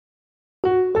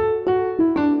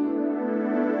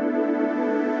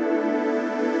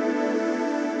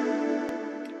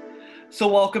So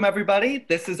welcome everybody.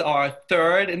 This is our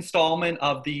third installment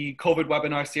of the COVID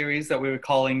webinar series that we were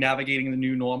calling Navigating the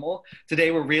New Normal.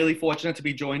 Today we're really fortunate to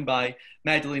be joined by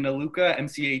Magdalena Luca,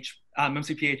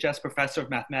 MCPHS Professor of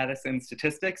Mathematics and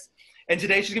Statistics. And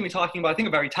today she's going to be talking about, I think,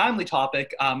 a very timely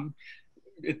topic.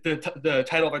 The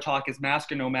title of our talk is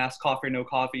Mask or No Mask, Coffee or No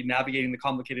Coffee, Navigating the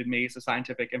Complicated Maze of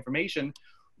Scientific Information.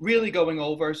 Really going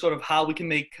over sort of how we can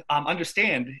make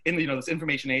understand in this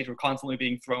information age. We're constantly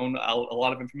being thrown out a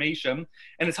lot of information,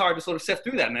 and it's hard to sort of sift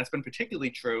through that. And that's been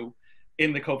particularly true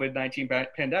in the COVID-19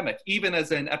 pandemic. Even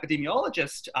as an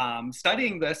epidemiologist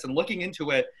studying this and looking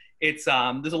into it, it's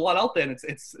there's a lot out there, and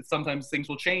it's sometimes things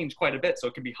will change quite a bit. So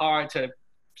it can be hard to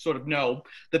sort of know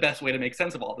the best way to make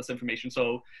sense of all this information.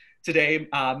 So today,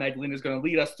 Magdalena is going to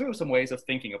lead us through some ways of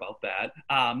thinking about that.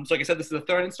 So like I said, this is the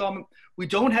third installment. We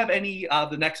don't have any of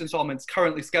the next installments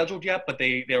currently scheduled yet, but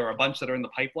there are a bunch that are in the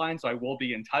pipeline. So I will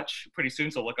be in touch pretty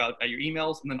soon. So look out at your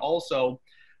emails. And then also,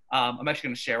 I'm actually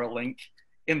going to share a link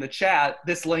in the chat.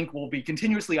 This link will be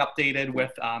continuously updated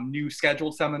with new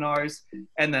scheduled seminars,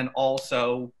 and then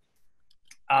also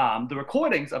the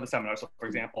recordings of the seminar. So for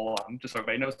example, just so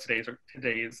everybody knows,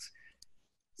 today's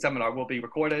seminar will be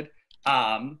recorded.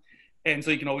 And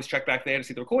so you can always check back there to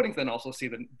see the recordings, then also see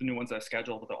the new ones that are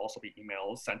scheduled, but there'll also be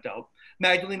emails sent out.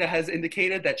 Magdalena has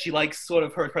indicated that she likes sort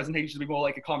of her presentation to be more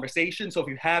like a conversation. So if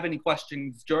you have any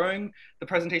questions during the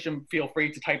presentation, feel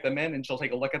free to type them in and she'll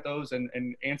take a look at those and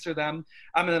answer them.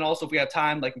 And then also if we have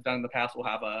time, like we've done in the past, we'll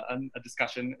have a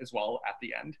discussion as well at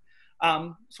the end.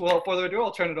 So without further ado, I'll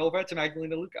turn it over to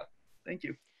Magdalena Luca. Thank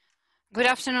you. Good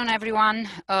afternoon, everyone.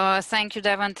 Thank you,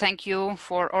 Devon. Thank you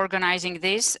for organizing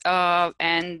this.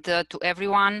 And to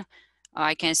everyone,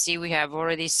 I can see we have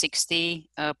already 60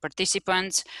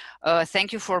 participants.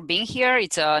 Thank you for being here.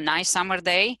 It's a nice summer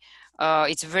day.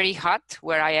 It's very hot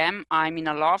where I am. I'm in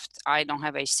a loft. I don't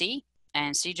have AC.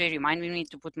 And CJ reminded me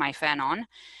to put my fan on.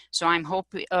 So I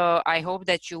hope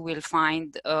that you will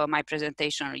find my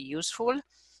presentation useful.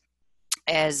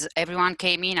 As everyone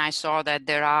came in, I saw that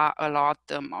there are a lot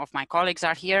of my colleagues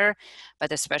are here,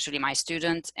 but especially my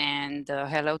students. And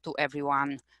hello to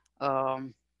everyone,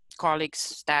 colleagues,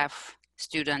 staff,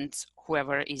 students,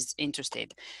 whoever is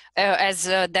interested. As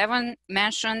Devon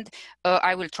mentioned,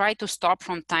 I will try to stop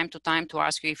from time to time to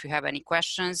ask you if you have any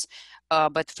questions,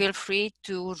 but feel free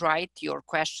to write your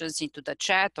questions into the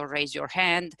chat or raise your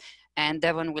hand, and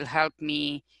Devon will help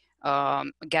me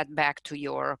get back to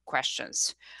your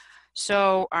questions.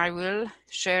 So I will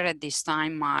share at this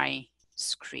time my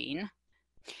screen.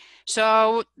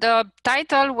 So the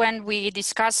title, when we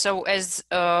discussed, so as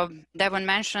Devon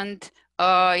mentioned,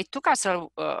 it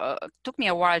took me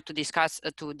a while to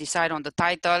decide on the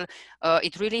title.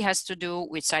 It really has to do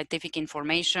with scientific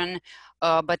information,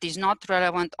 but is not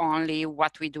relevant only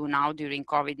what we do now during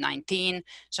COVID-19.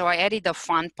 So I added a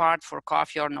fun part for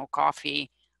coffee or no coffee.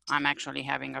 I'm actually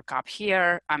having a cup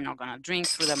here. I'm not going to drink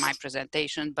through my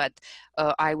presentation, but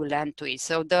I will end to it.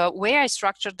 So the way I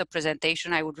structured the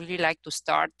presentation, I would really like to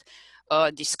start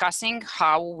discussing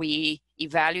how we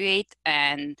evaluate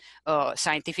and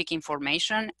scientific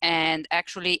information. And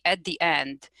actually at the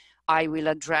end, I will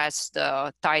address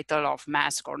the title of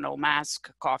Mask or No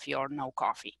Mask, Coffee or No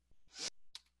Coffee.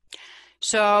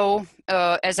 So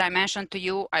as I mentioned to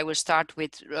you, I will start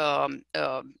with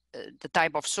the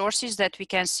type of sources that we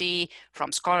can see,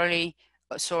 from scholarly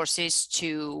sources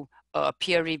to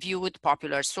peer-reviewed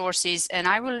popular sources. And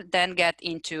I will then get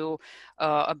into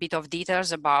a bit of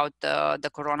details about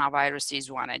the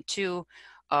coronaviruses 1 and 2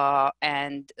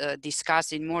 and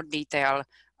discuss in more detail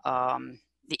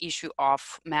the issue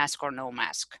of mask or no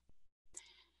mask.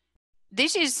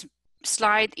 This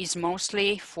slide is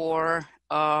mostly for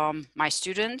my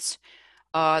students,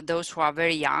 those who are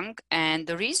very young. And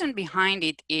the reason behind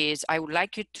it is I would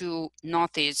like you to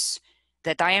notice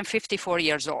that I am 54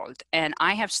 years old, and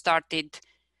I have started,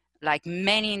 like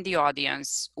many in the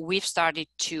audience, we've started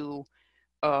to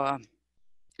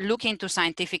look into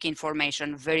scientific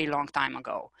information very long time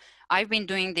ago. I've been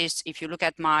doing this. If you look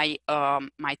at my,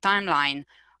 my timeline,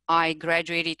 I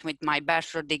graduated with my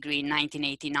bachelor degree in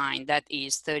 1989. That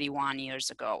is 31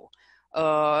 years ago.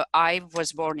 I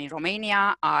was born in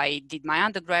Romania. I did my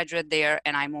undergraduate there,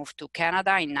 and I moved to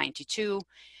Canada in '92.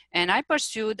 And I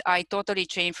totally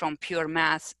changed from pure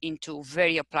math into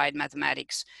very applied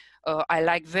mathematics. I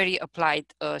like very applied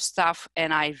stuff,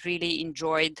 and I really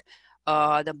enjoyed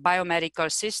the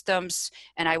biomedical systems,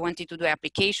 and I wanted to do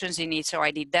applications in it. So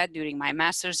I did that during my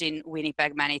master's in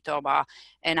Winnipeg, Manitoba.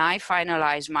 And I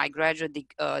finalized my graduate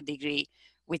degree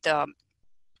with a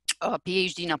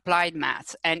PhD in applied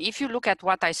math. And if you look at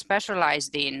what I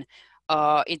specialized in,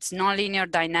 It's nonlinear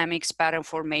dynamics, pattern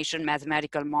formation,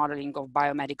 mathematical modeling of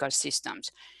biomedical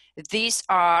systems. These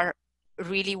are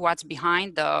really what's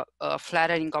behind the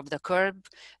flattening of the curve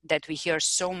that we hear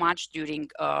so much during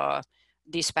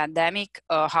this pandemic,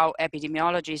 how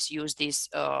epidemiologists use these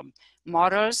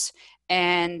models.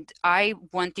 And I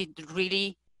wanted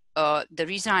really, the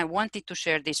reason I wanted to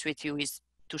share this with you is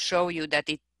to show you that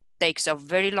it takes a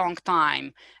very long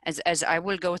time. As I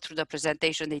will go through the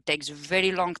presentation, it takes a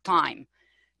very long time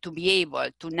to be able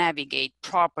to navigate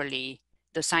properly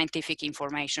the scientific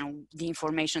information, the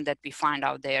information that we find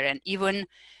out there. And even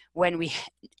when we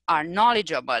are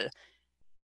knowledgeable,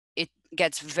 it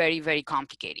gets very, very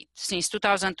complicated. Since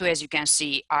 2002, as you can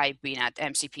see, I've been at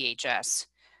MCPHS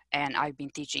and I've been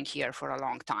teaching here for a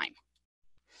long time.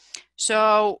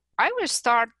 So I will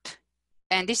start,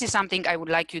 and this is something I would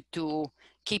like you to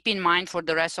keep in mind for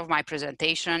the rest of my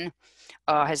presentation.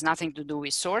 Has nothing to do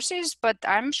with sources, but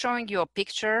I'm showing you a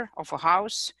picture of a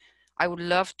house. I would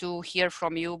love to hear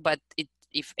from you, but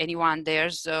if anyone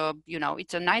there's, you know,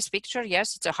 it's a nice picture.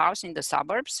 Yes, it's a house in the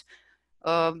suburbs.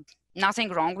 Nothing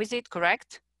wrong with it,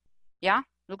 correct? Yeah,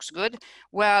 looks good.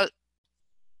 Well,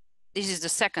 this is the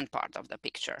second part of the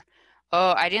picture.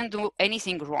 I didn't do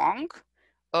anything wrong.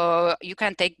 You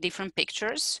can take different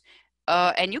pictures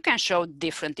and you can show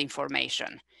different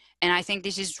information. And I think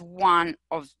this is one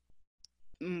of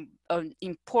an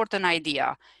important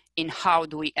idea in how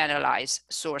do we analyze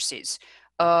sources.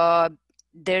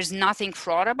 There's nothing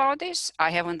fraud about this.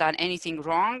 I haven't done anything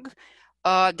wrong.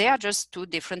 They are just two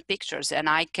different pictures and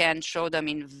I can show them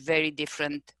in very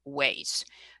different ways.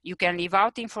 You can leave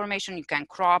out information, you can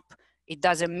crop. It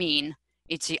doesn't mean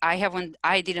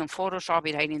I didn't Photoshop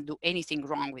it, I didn't do anything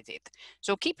wrong with it.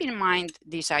 So keep in mind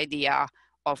this idea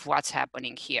of what's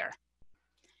happening here.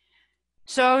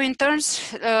 So in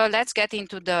terms, let's get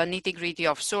into the nitty-gritty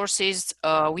of sources.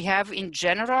 We have in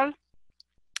general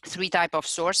three types of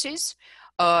sources: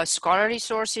 scholarly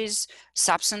sources,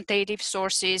 substantive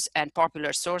sources, and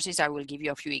popular sources. I will give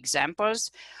you a few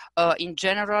examples. In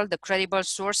general, the credible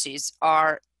sources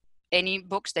are any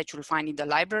books that you'll find in the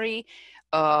library,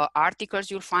 articles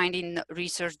you'll find in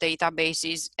research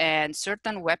databases, and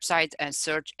certain websites and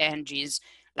search engines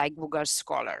like Google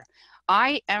Scholar.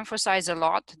 I emphasize a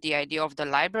lot the idea of the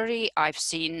library. I've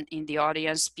seen in the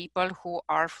audience people who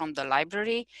are from the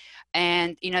library.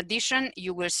 And in addition,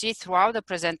 you will see throughout the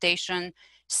presentation,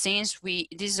 since this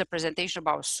is a presentation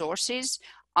about sources,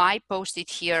 I posted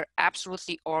here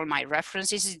absolutely all my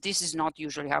references. This is not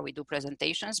usually how we do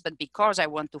presentations, but because I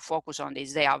want to focus on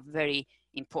this, they are very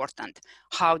important.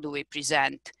 How do we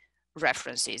present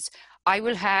references? I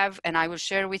will have, and I will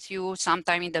share with you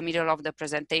sometime in the middle of the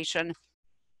presentation,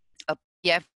 a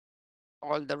PDF,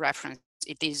 all the reference.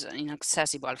 It is in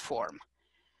accessible form.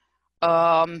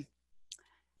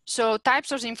 So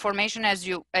types of information, as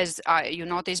you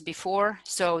noticed before,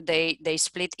 so they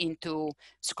split into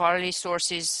scholarly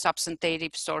sources,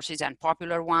 substantive sources, and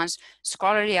popular ones.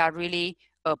 Scholarly are really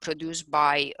produced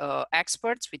by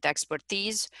experts with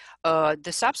expertise.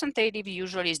 The substantive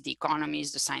usually is the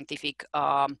economist, the scientific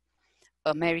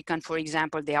American, for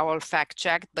example. They are all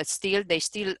fact-checked, but still, they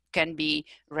still can be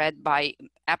read by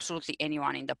absolutely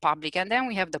anyone in the public. And then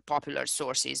we have the popular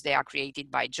sources. They are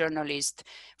created by journalists,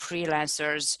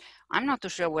 freelancers. I'm not too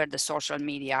sure where the social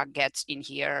media gets in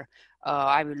here.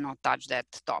 I will not touch that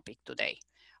topic today.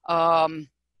 How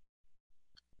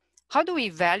do we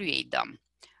evaluate them?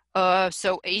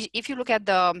 So if you look at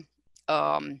the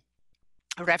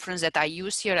reference that I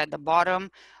use here at the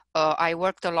bottom, I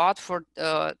worked a lot for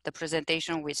the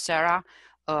presentation with Sarah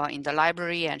in the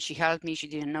library, and she helped me. She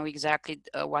didn't know exactly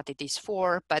what it is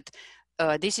for, but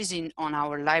this is on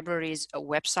our library's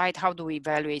website. How do we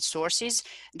evaluate sources?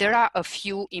 There are a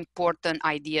few important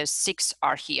ideas. 6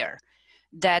 are here.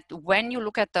 That when you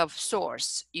look at the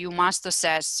source, you must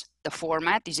assess the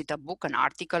format. Is it a book, an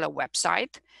article, a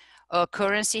website?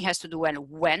 Currency has to do with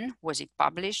when was it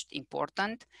published,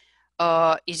 important.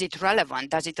 Is it relevant?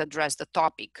 Does it address the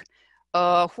topic?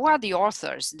 Who are the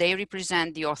authors? They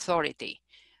represent the authority.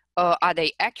 Are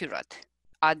they accurate?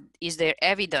 Is there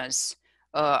evidence?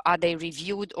 Are they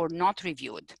reviewed or not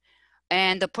reviewed?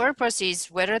 And the purpose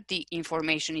is whether the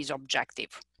information is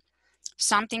objective.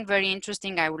 Something very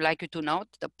interesting I would like you to note,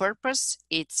 the purpose,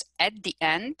 it's at the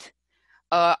end.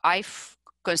 I've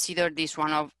considered this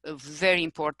one of very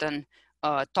important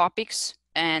topics,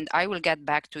 and I will get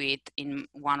back to it in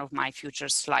one of my future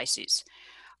slices.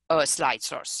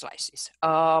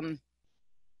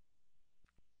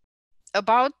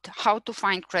 About how to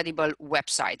find credible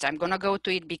websites. I'm gonna go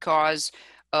to it because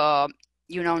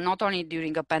you know, not only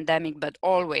during a pandemic, but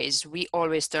always, we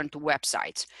always turn to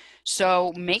websites.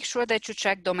 So make sure that you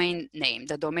check domain name.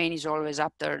 The domain is always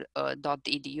after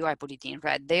 .edu. I put it in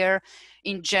red there.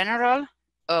 In general,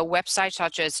 websites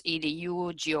such as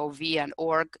edu, gov, and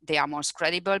org, they are most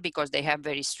credible because they have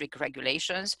very strict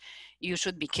regulations. You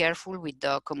should be careful with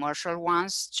the commercial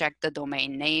ones. Check the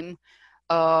domain name.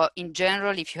 In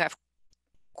general, if you have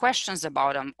questions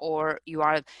about them or you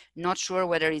are not sure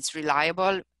whether it's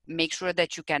reliable, make sure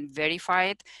that you can verify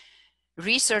it.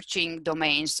 Researching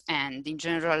domains and in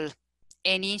general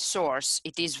any source,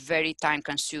 it is very time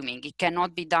consuming. It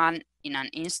cannot be done in an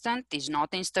instant. It's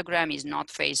not Instagram, it's not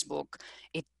Facebook.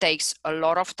 It takes a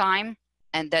lot of time,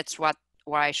 and that's why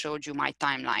I showed you my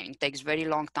timeline. It takes very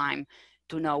long time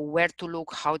to know where to look,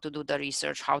 how to do the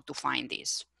research, how to find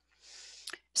this.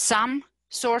 Some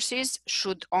sources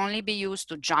should only be used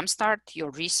to jumpstart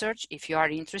your research if you are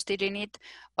interested in it,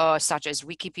 such as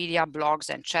Wikipedia, blogs,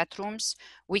 and chat rooms.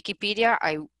 Wikipedia,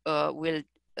 I will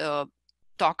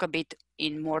talk a bit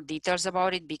in more details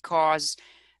about it because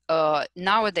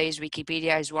nowadays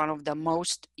Wikipedia is one of the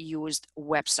most used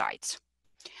websites.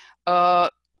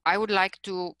 I would like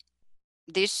to,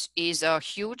 this is a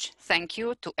huge thank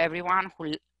you to everyone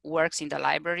who works in the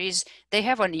libraries. They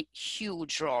have a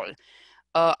huge role.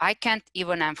 I can't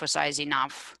even emphasize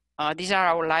enough. These are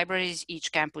our libraries,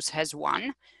 each campus has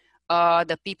one.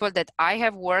 The people that I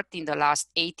have worked in the last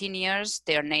 18 years,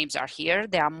 their names are here.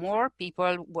 There are more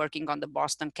people working on the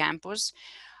Boston campus.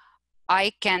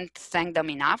 I can't thank them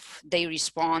enough. They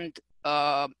respond,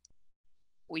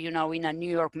 you know, in a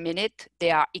New York minute.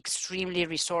 They are extremely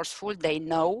resourceful. They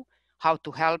know how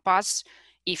to help us.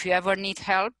 If you ever need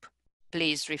help,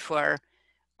 please refer.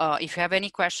 If you have any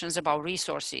questions about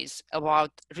resources,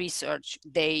 about research,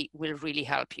 they will really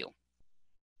help you.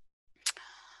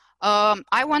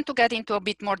 I want to get into a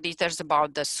bit more details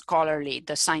about the scholarly,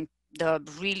 the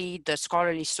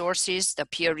scholarly sources, the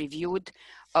peer-reviewed,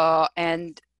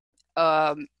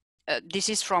 this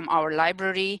is from our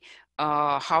library.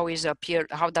 How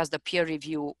does the peer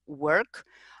review work?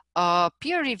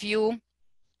 Peer review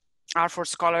are for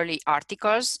scholarly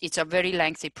articles. It's a very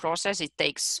lengthy process. It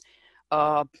takes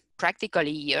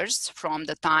practically years from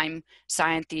the time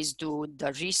scientists do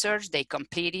the research, they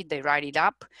complete it, they write it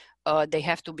up. They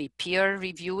have to be peer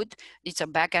reviewed. It's a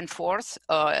back and forth.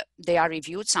 They are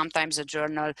reviewed. Sometimes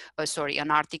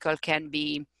an article can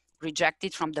be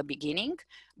rejected from the beginning,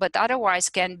 but otherwise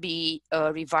can be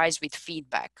revised with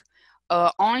feedback.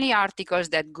 Only articles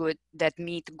that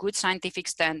meet good scientific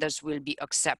standards will be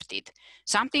accepted.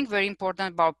 Something very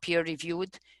important about peer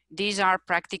reviewed, these are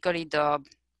practically the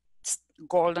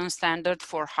golden standard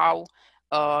for how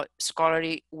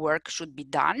scholarly work should be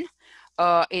done.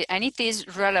 And it is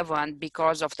relevant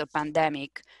because of the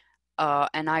pandemic.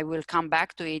 And I will come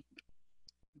back to it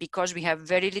because we have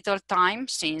very little time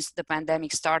since the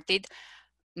pandemic started.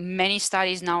 Many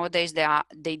studies nowadays,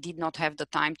 they did not have the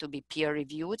time to be peer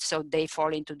reviewed, so they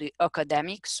fall into the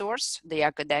academic source, the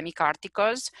academic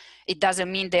articles. It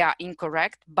doesn't mean they are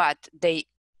incorrect, but they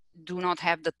do not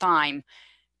have the time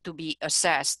to be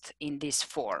assessed in this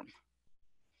form.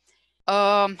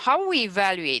 How we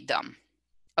evaluate them?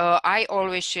 I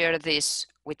always share this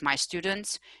with my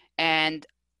students, and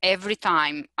every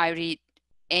time I read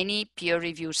any peer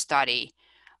review study,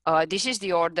 this is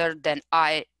the order that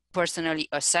I personally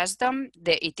assess them.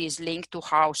 It is linked to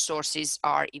how sources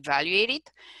are evaluated.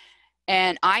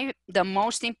 And the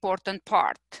most important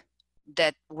part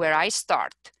where I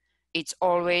start, it's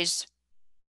always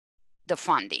the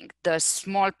funding, the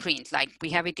small print, like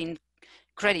we have it in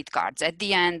credit cards. At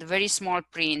the end, very small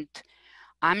print,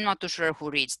 I'm not too sure who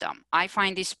reads them. I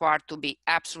find this part to be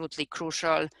absolutely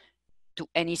crucial to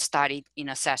any study in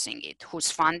assessing it.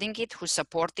 Who's funding it, who's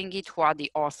supporting it, who are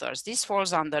the authors. This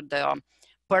falls under the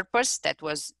purpose that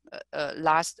was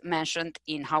last mentioned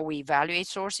in how we evaluate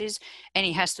sources, and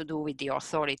it has to do with the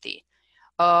authority.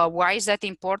 Why is that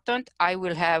important? I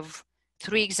will have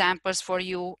 3 examples for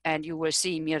you, and you will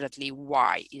see immediately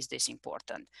why is this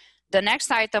important. The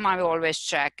next item I will always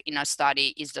check in a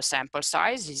study is the sample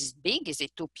size. Is it big? Is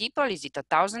it 2 people? Is it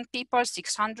 1,000 people,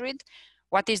 600?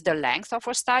 What is the length of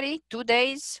a study? 2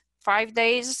 days, 5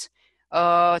 days,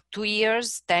 2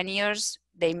 years, 10 years?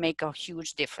 They make a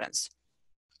huge difference.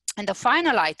 And the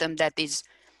final item that is,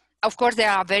 of course,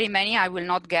 there are very many. I will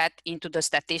not get into the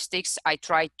statistics. I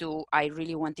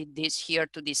really wanted this here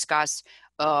to discuss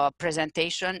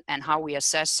presentation and how we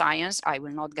assess science. I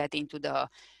will not get into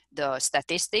the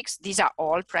statistics. These are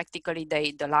all practically,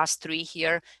 the last 3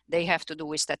 here, they have to do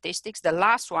with statistics. The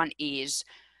last one is,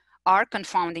 are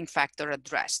confounding factor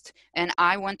addressed? And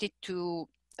I wanted to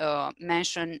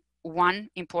mention one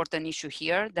important issue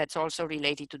here that's also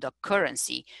related to the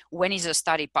currency. When is a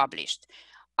study published?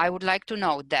 I would like to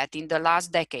note that in the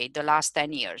last decade, the last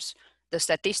 10 years, the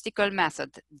statistical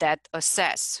method that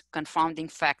assess confounding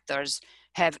factors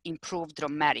have improved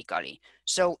dramatically.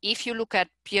 So if you look at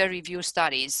peer-reviewed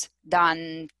studies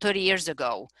done 30 years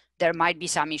ago, there might be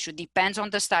some issue. Depends on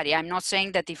the study. I'm not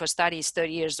saying that if a study is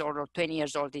 30 years old or 20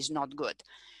 years old is not good,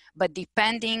 but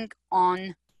depending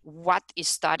on what is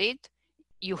studied,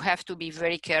 you have to be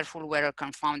very careful whether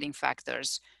confounding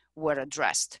factors were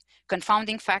addressed.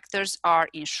 Confounding factors are,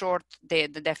 in short, the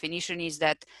definition is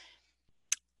that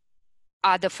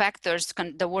the factors,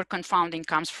 the word confounding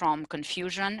comes from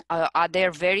confusion. Are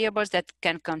there variables that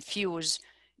can confuse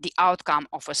the outcome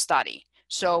of a study?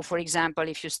 So for example,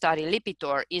 if you study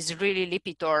Lipitor, is really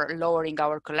Lipitor lowering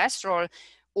our cholesterol,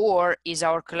 or is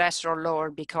our cholesterol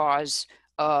lower because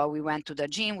we went to the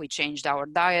gym, we changed our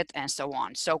diet, and so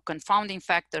on. So confounding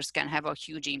factors can have a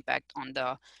huge impact on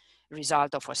the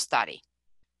result of a study.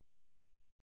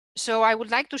 So I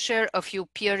would like to share a few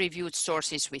peer-reviewed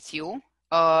sources with you.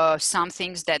 Some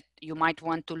things that you might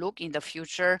want to look in the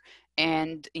future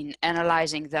and in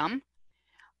analyzing them.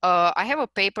 I have a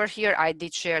paper here. I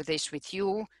did share this with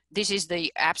you. This is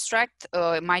the abstract.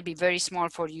 It might be very small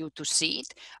for you to see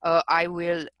it.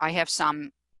 I have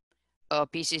some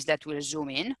pieces that will zoom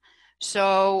in.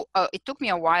 So it took me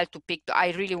a while to pick.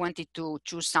 I really wanted to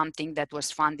choose something that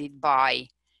was funded by,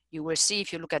 you will see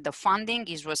if you look at the funding,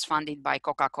 it was funded by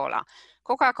Coca-Cola.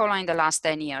 Coca-Cola in the last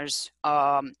 10 years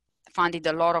funded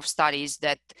a lot of studies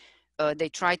that they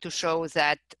try to show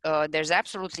that there's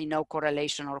absolutely no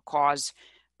correlation or cause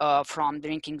from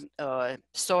drinking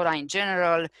soda in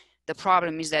general. The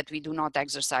problem is that we do not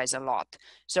exercise a lot.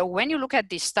 So when you look at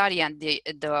this study and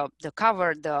the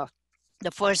cover,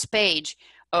 the first page,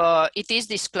 it is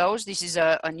disclosed. This is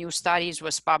a new study. It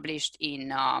was published in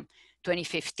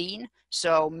 2015.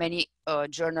 So many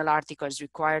journal articles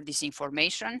require this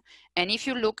information. And if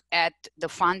you look at the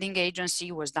funding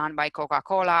agency, was done by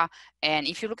Coca-Cola. And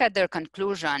if you look at their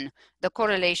conclusion, the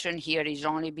correlation here is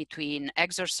only between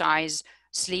exercise,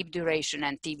 sleep duration,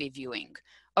 and TV viewing.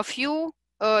 A few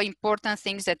important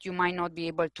things that you might not be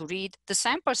able to read. The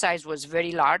sample size was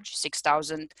very large,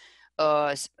 6,000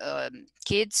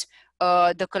 kids.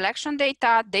 The collection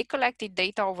data, they collected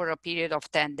data over a period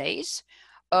of 10 days.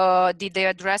 Did they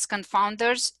address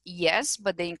confounders? Yes,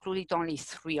 but they included only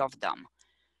 3 of them.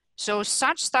 So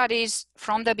such studies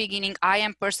from the beginning, I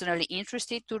am personally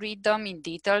interested to read them in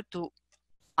detail to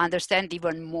understand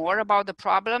even more about the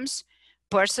problems.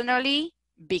 Personally,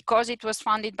 because it was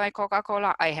funded by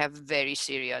Coca-Cola, I have very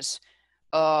serious,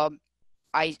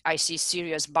 I see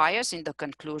serious bias in the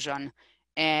conclusion,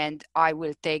 and I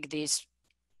will take this,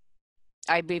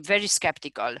 I'll be very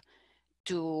skeptical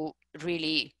to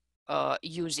really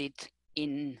use it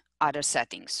in other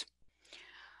settings.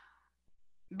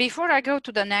 Before I go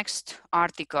to the next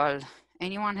article,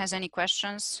 anyone has any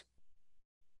questions?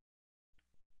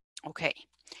 Okay,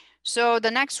 so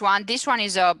the next one, this one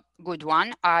is a good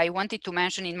one. I wanted to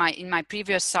mention in my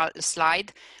previous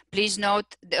slide, please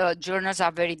note the journals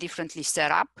are very differently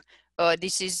set up.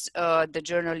 This is the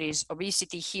journal is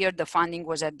obesity. Here the funding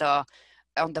was at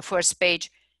on the first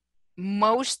page.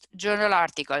 Most journal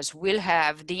articles will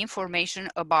have the information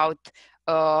about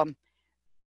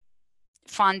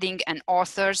funding and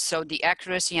authors, so the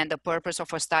accuracy and the purpose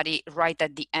of a study right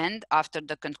at the end after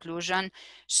the conclusion.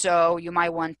 So you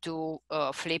might want to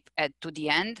flip to the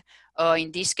end.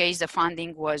 In this case, the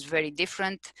funding was very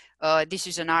different. This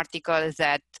is an article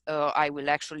that I will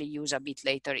actually use a bit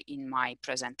later in my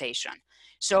presentation.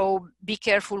 So be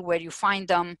careful where you find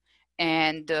them,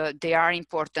 and they are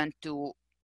important to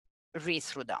read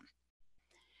through them.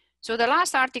 So the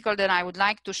last article that I would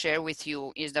like to share with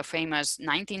you is the famous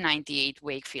 1998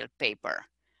 Wakefield paper.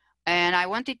 And I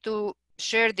wanted to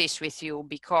share this with you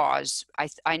because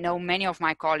I know many of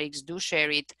my colleagues do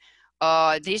share it.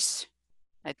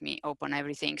 Let me open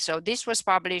everything. So this was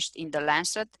published in The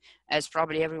Lancet. As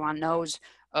probably everyone knows,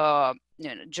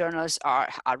 journals are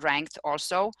ranked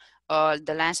also.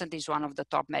 The Lancet is one of the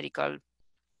top medical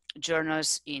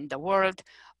journals in the world.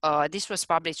 This was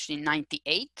published in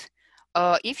 '98.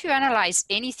 If you analyze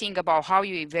anything about how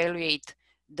you evaluate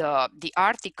the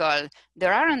article,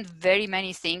 there aren't very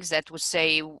many things that would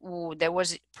say, oh, there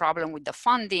was a problem with the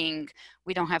funding,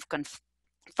 we don't have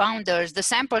confounders. The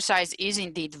sample size is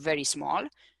indeed very small.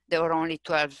 There were only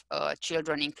 12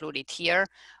 children included here.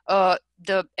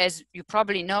 As you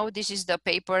probably know, this is the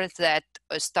paper that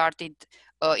started,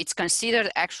 it's considered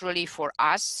actually for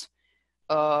us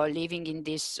living in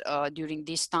this, during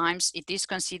these times, it is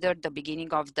considered the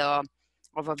beginning of the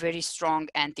of a very strong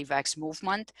anti-vax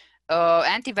movement.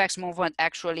 Anti-vax movement,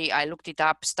 actually, I looked it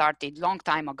up, started long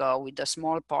time ago with the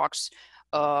smallpox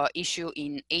issue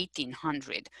in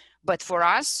 1800. But for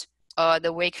us,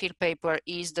 the Wakefield paper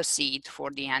is the seed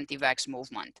for the anti-vax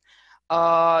movement.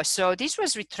 So this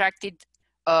was retracted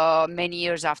many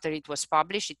years after it was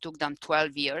published. It took them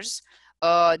 12 years.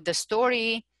 The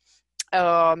story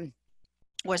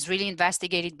was really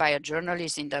investigated by a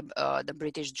journalist in the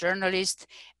British journalist,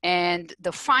 and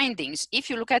the findings, if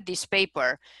you look at this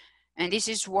paper, and this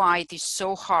is why it is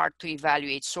so hard to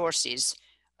evaluate sources,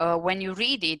 when you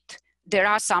read it, there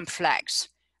are some flags,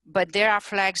 but there are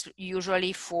flags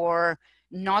usually for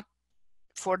not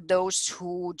for those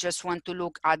who just want to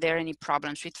look, are there any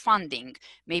problems with funding,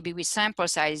 maybe with sample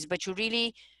size, but you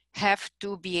really have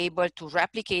to be able to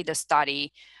replicate the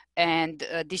study. And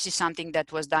this is something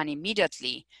that was done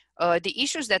immediately. The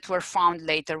issues that were found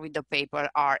later with the paper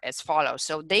are as follows.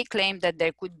 So they claim that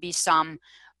there could be some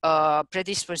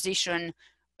predisposition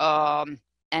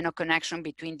and a connection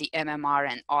between the MMR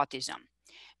and autism.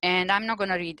 And I'm not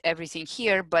going to read everything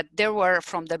here, but there were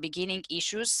from the beginning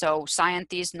issues. So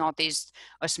scientists noticed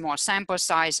a small sample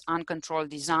size, uncontrolled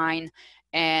design,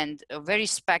 and a very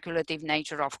speculative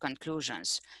nature of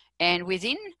conclusions. And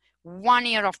within 1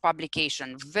 year of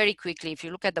publication, very quickly, if you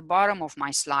look at the bottom of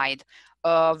my slide,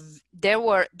 there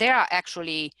are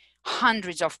actually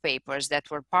hundreds of papers that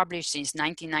were published since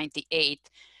 1998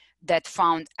 that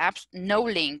found no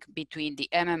link between the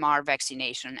MMR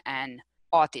vaccination and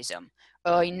autism.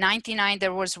 In 99,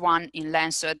 there was one in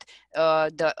Lancet.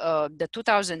 The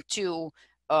 2002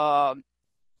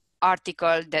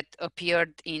 article that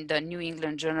appeared in the New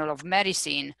England Journal of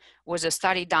Medicine was a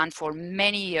study done for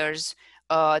many years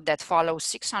that follows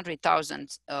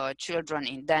 600,000 children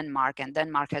in Denmark, and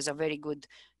Denmark has a very good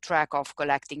track of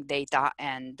collecting data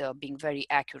and being very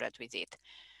accurate with it.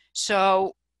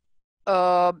 So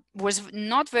was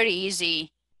not very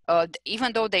easy.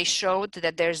 Even though they showed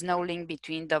that there's no link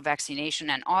between the vaccination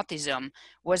and autism,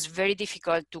 was very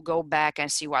difficult to go back and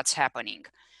see what's happening.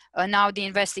 Now the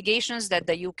investigations that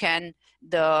the UCAN,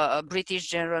 the British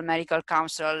General Medical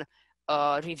Council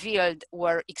revealed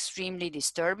were extremely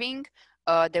disturbing.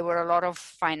 There were a lot of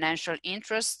financial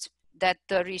interests that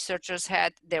the researchers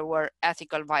had. There were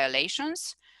ethical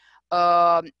violations,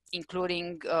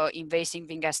 including invasive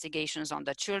investigations on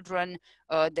the children,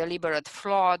 deliberate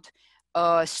fraud,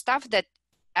 stuff that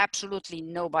absolutely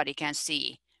nobody can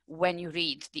see when you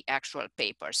read the actual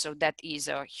paper. So that is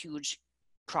a huge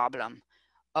problem.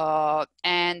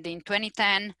 And in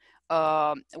 2010,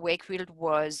 Wakefield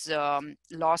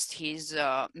lost his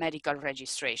medical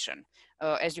registration.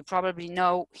 As you probably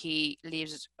know, he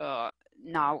lives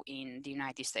now in the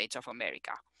United States of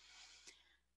America.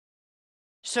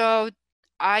 So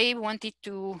I wanted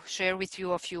to share with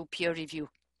you a few peer review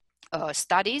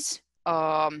studies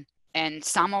and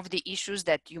some of the issues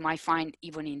that you might find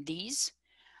even in these.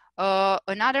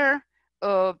 Another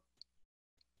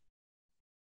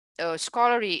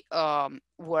scholarly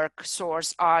work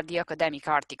source are the academic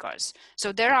articles.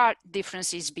 So there are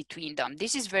differences between them.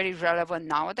 This is very relevant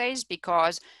nowadays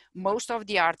because most of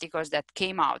the articles that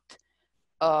came out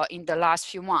in the last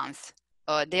few months,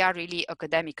 they are really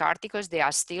academic articles. They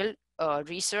are still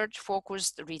research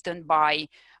focused, written by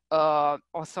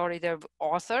authoritative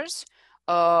authors.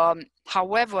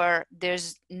 However,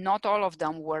 there's not all of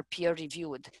them were peer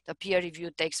reviewed. The peer review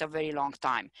takes a very long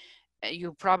time.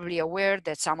 You're probably aware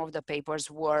that some of the papers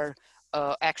were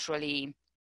actually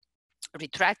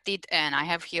retracted, and I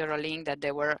have here a link that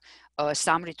there were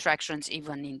some retractions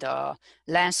even in the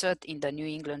Lancet, in the New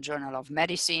England Journal of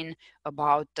Medicine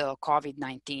about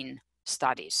COVID-19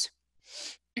 studies.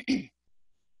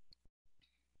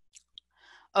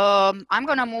 I'm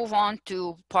going to move on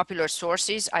to popular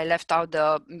sources. I left out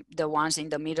the ones in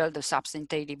the middle, the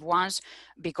substantive ones,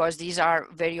 because these are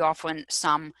very often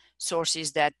some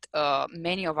sources that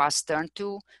many of us turn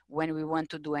to when we want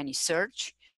to do any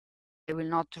search. I will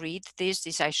not read this.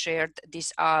 This I shared.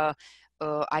 This I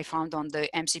found on the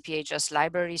MCPHS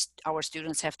libraries. Our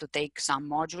students have to take some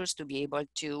modules to be able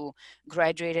to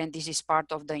graduate, and this is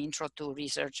part of the Intro to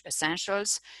Research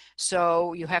Essentials.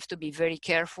 So you have to be very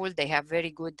careful. They have very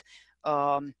good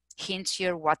hints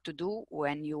here what to do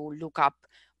when you look up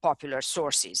popular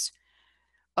sources.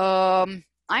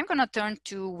 I'm going to turn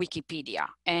to Wikipedia,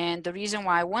 and the reason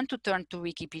why I want to turn to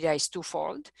Wikipedia is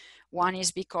twofold. One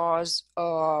is because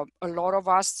a lot of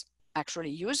us actually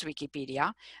use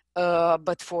Wikipedia,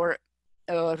 but for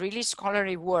really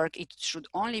scholarly work, it should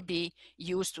only be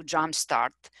used to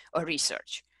jumpstart a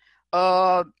research.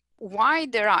 why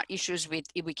there are issues with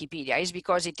Wikipedia is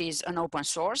because it is an open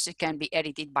source. It can be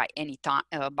edited by any time,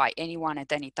 by anyone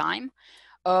at any time.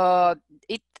 Uh,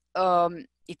 it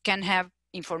can have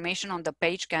information on the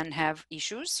page can have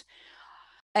issues.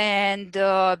 And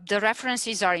the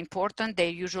references are important. They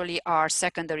usually are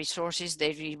secondary sources.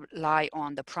 They rely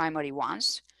on the primary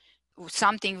ones.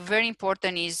 Something very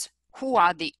important is who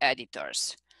are the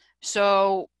editors.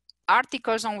 So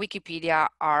articles on Wikipedia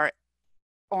are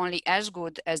only as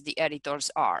good as the editors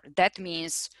are. That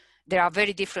means there are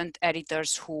very different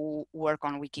editors who work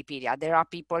on Wikipedia. There are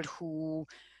people who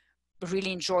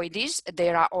really enjoy this.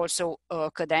 There are also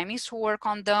academics who work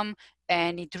on them,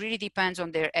 and it really depends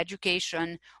on their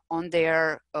education, on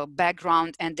their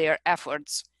background, and their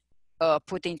efforts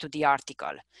put into the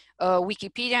article.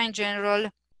 Wikipedia in general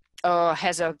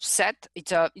has a set,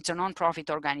 it's a non-profit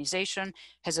organization,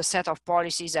 has a set of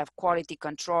policies of quality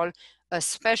control,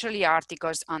 especially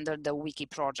articles under the Wiki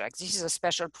project. This is a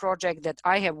special project that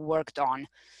I have worked on,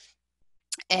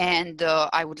 and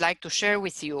I would like to share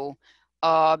with you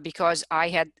because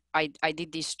I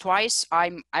did this twice.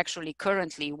 I'm actually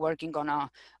currently working on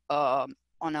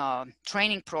a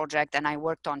training project, and I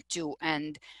worked on two,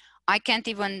 and I can't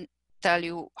even tell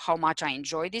you how much I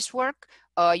enjoy this work.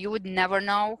 You would never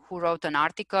know who wrote an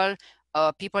article.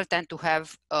 People tend to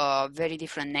have very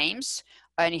different names,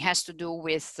 and it has to do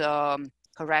with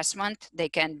harassment. They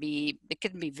can be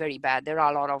very bad. There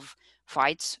are a lot of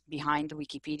fights behind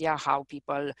Wikipedia, how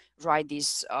people write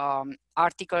these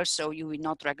articles, so you will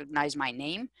not recognize my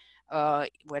name,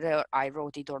 whether I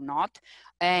wrote it or not.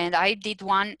 And I did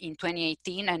one in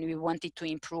 2018, and we wanted to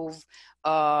improve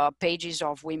pages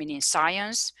of women in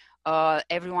science.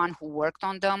 Everyone who worked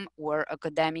on them were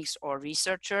academics or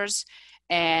researchers,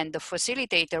 and the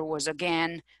facilitator was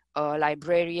I'm a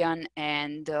librarian,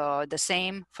 and the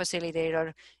same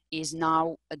facilitator is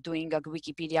now doing a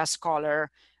Wikipedia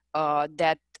scholar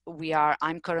that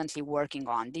I'm currently working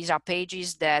on. These are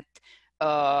pages that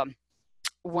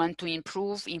want to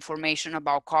improve information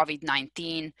about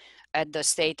COVID-19 at the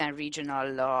state and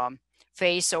regional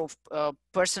phase. So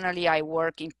personally, I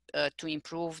work to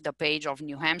improve the page of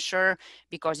New Hampshire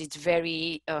because it's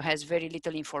has very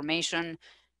little information.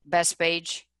 Best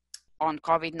page on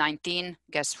COVID-19,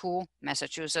 guess who?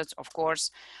 Massachusetts, of course.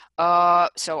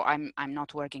 So I'm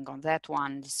not working on that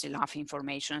one. Still enough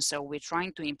information. So we're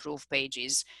trying to improve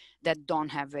pages that don't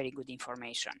have very good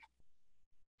information.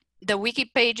 The wiki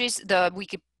pages, the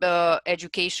wiki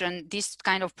education, these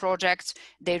kind of projects,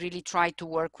 they really try to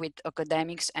work with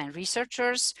academics and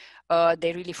researchers.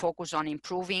 They really focus on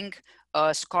improving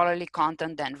scholarly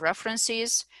content and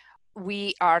references.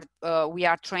 We are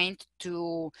trained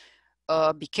to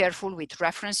be careful with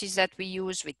references that we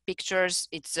use, with pictures.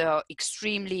 It's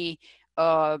extremely,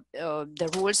 the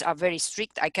rules are very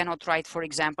strict. I cannot write, for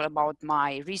example, about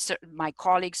my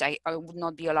colleagues. I would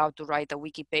not be allowed to write a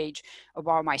wiki page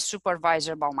about my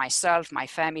supervisor, about myself, my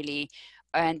family,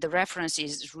 and the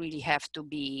references really have to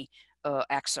be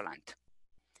excellent.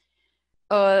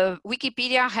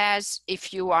 Wikipedia has,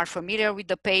 if you are familiar with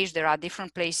the page, there are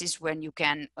different places when you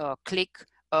can click.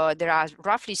 There are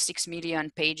roughly 6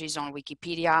 million pages on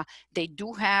Wikipedia. They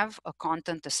do have a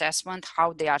content assessment,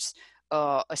 how they are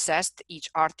assessed, each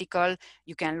article.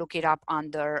 You can look it up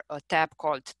under a tab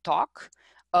called Talk.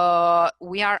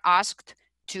 We are asked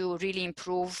to really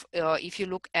improve, if you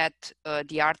look at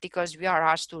the articles, we are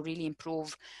asked to really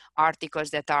improve articles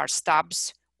that are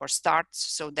stubs or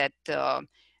starts, so that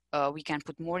we can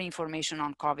put more information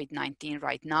on COVID-19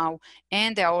 right now,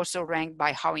 and they are also ranked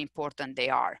by how important they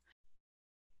are.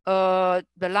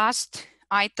 The last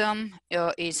item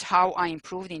is how I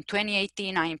improved. In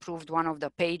 2018, I improved one of the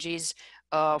pages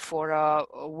for a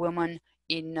woman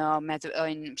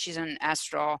she's an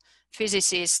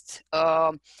astrophysicist,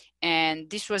 and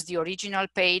this was the original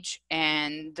page,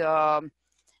 and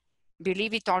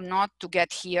believe it or not, to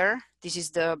get here, this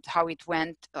is how it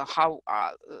went, how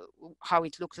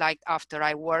it looked like after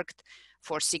I worked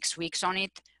for 6 weeks on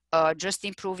it. Just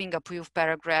improving a few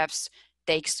paragraphs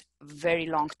takes very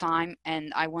long time,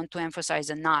 and I want to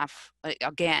emphasize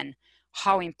again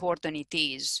how important it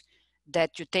is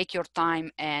that you take your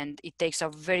time, and it takes a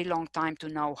very long time to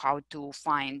know how to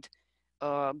find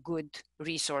good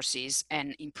resources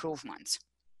and improvements.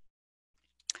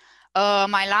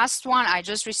 My last one, I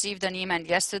just received an email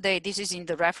yesterday. This is in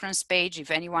the reference page.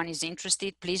 If anyone is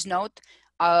interested, please note,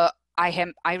 I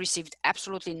received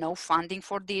absolutely no funding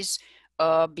for this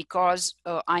because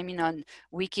I'm in a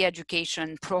wiki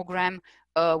education program.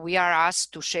 We are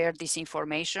asked to share this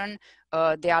information.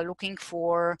 They are looking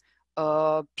for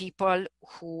people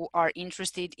who are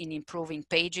interested in improving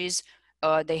pages.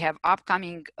 They have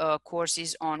upcoming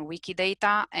courses on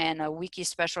Wikidata and a Wiki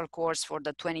special course for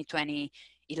the 2020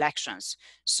 elections.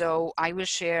 So I will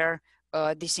share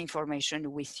this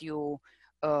information with you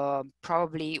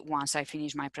probably once I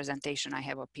finish my presentation. I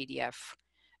have a PDF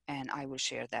and I will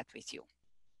share that with you.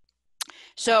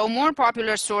 So more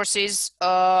popular sources,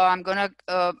 I'm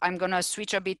gonna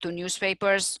switch a bit to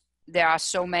newspapers. There are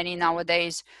so many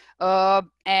nowadays,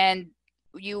 and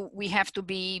we have to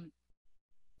be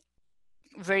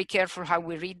very careful how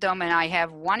we read them. And I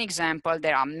have one example.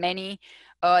 There are many.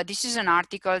 This is an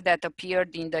article that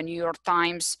appeared in the New York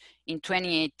Times in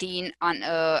 2018.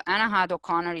 Anna Had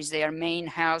O'Connor is their main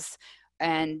health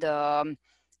and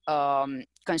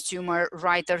consumer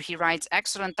writer. He writes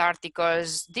excellent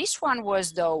articles. This one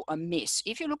was, though, a miss.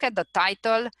 If you look at the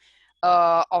title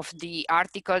of the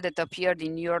article that appeared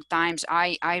in New York Times,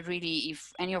 I really,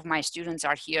 if any of my students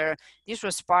are here, this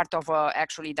was part of a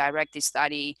actually directed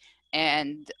study,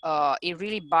 and it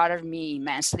really bothered me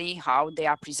immensely how they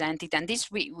are presented. And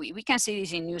this we can see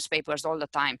this in newspapers all the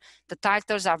time. The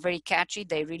titles are very catchy.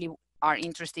 They really are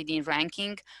interested in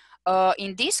ranking.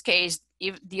 In this case,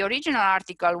 if the original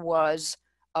article was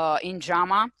in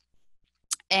JAMA,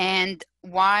 and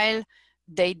while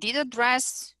they did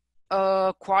address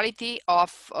quality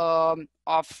of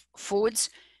foods,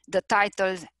 the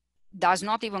title does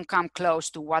not even come close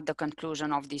to what the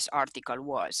conclusion of this article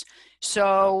was.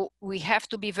 So we have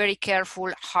to be very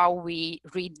careful how we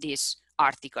read these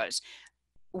articles.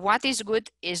 What is good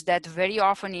is that very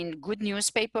often in good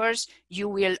newspapers, you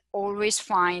will always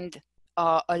find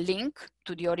a link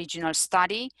to the original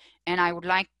study. And I would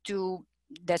like to,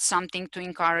 that's something to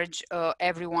encourage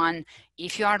everyone,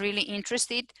 if you are really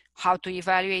interested, how to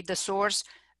evaluate the source.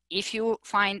 If you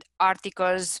find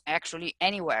articles actually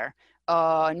anywhere,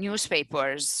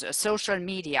 newspapers, social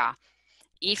media,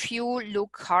 if you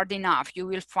look hard enough, you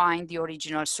will find the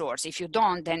original source. If you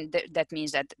don't, then that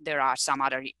means that there are some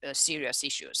other serious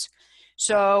issues.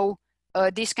 So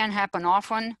this can happen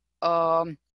often,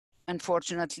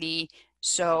 unfortunately.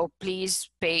 So please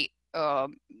pay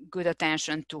good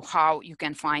attention to how you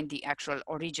can find the actual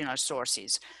original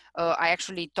sources. I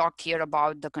actually talked here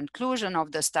about the conclusion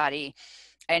of the study,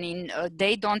 and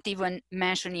they don't even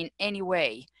mention in any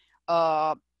way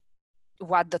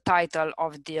what the title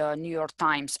of the New York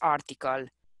Times article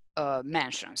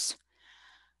mentions.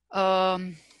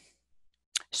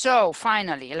 So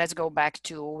finally, let's go back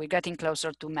to, we're getting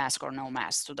closer to mask or no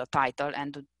mask, to the title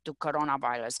and to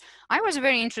coronavirus. I was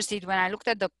very interested when I looked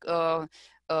at the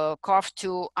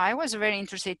CoV-2, I was very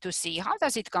interested to see how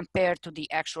does it compare to the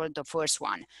first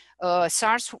one.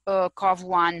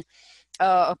 SARS-CoV-1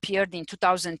 appeared in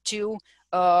 2002,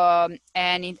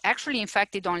 and it actually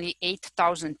infected only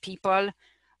 8,000 people.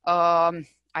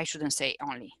 I shouldn't say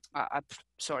only,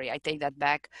 sorry, I take that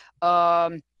back.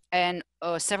 And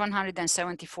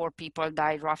 774 people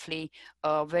died roughly,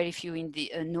 very few in the,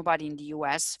 nobody in the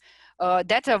US.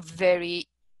 That's a very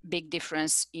big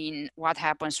difference in what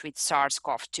happens with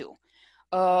SARS-CoV-2.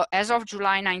 As of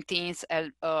July 19th,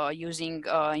 using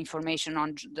information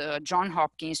on the Johns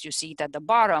Hopkins, you see it at the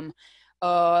bottom,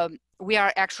 we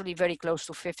are actually very close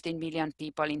to 15 million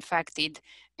people infected,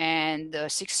 and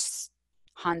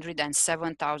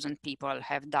 607,000 people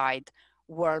have died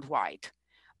worldwide.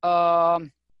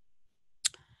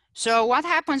 So what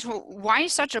happens, why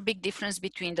is such a big difference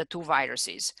between the two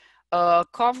viruses?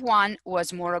 CoV-1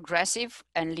 was more aggressive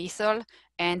and lethal,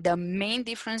 and the main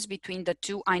difference between the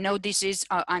two, I know this is,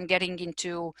 I'm getting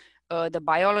into the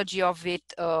biology of it.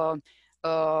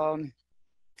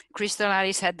 Crystal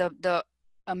Harris had the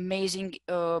amazing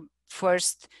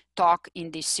first talk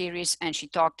in this series, and she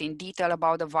talked in detail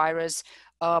about the virus,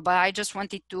 but I just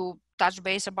wanted to touch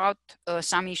base about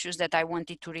some issues that I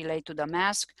wanted to relate to the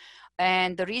mask.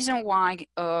 And the reason why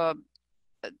the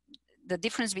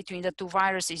difference between the two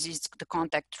viruses is the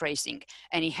contact tracing.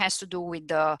 And it has to do with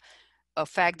the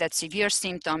fact that severe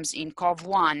symptoms in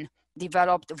CoV-1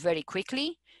 developed very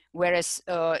quickly, whereas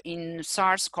in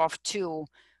SARS-CoV-2,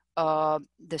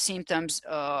 the symptoms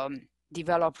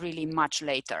develop really much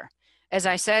later. As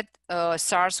I said,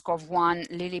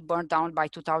 SARS-CoV-1 really burned down by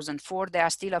 2004. There are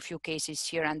still a few cases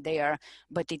here and there,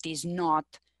 but it is not,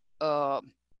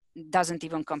 doesn't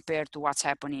even compare to what's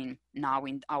happening now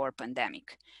in our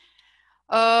pandemic.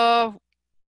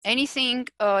 Anything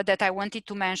that I wanted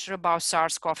to mention about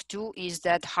SARS-CoV-2 is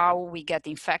that how we get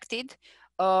infected.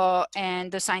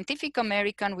 And the Scientific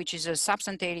American, which is a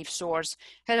substantive source,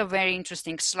 had a very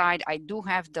interesting slide. I do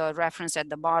have the reference at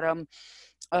the bottom.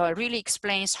 Really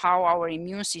explains how our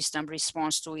immune system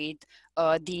responds to it.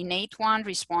 The innate one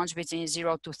responds within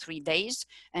 0 to 3 days,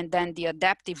 and then the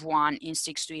adaptive one in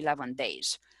 6 to 11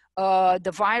 days.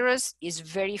 The virus is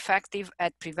very effective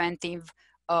at preventing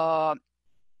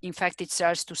infected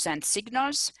cells to send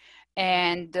signals.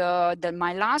 And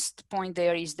my last point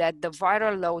there is that the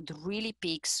viral load really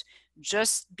peaks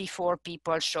just before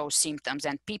people show symptoms,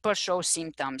 and people show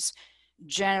symptoms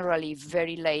generally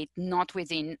very late, not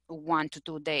within 1 to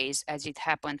 2 days, as it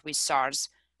happened with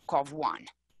SARS-CoV-1.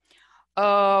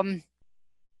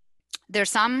 There's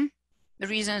some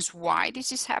reasons why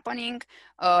this is happening.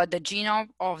 The genome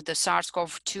of the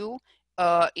SARS-CoV-2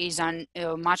 is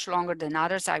much longer than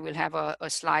others. I will have a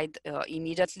slide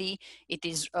immediately. It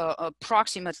is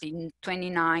approximately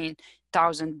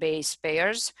 29,000 base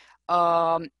pairs.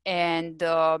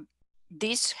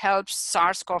 This helps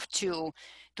SARS-CoV-2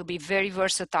 to be very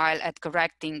versatile at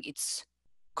correcting its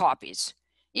copies.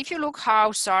 If you look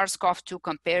how SARS-CoV-2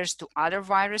 compares to other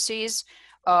viruses,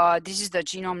 this is the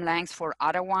genome length for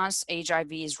other ones.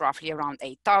 HIV is roughly around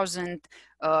 8,000.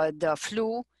 The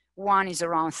flu one is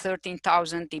around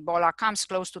 13,000. Ebola comes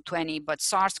close to 20, but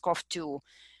SARS-CoV-2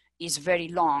 is very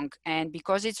long. And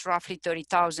because it's roughly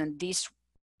 30,000, this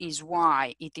is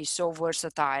why it is so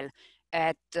versatile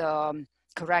at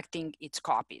correcting its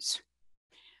copies.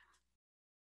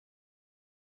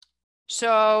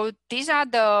 So these are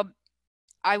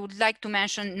I would like to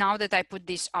mention now that I put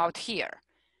this out here,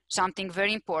 something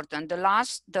very important.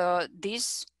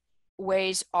 These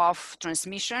ways of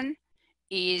transmission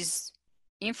is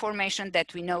information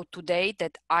that we know today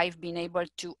that I've been able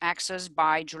to access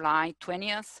by July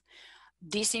 20th.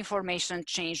 This information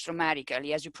changed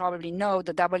dramatically. As you probably know,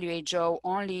 the WHO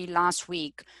only last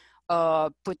week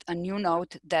put a new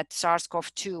note that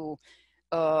SARS-CoV-2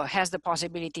 has the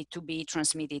possibility to be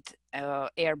transmitted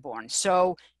airborne.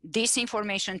 So this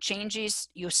information changes.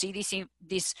 You see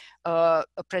this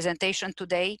presentation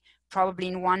today. Probably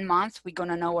in 1 month, we're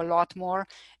gonna know a lot more.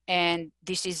 And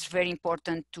this is very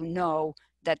important to know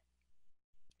that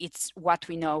it's what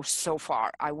we know so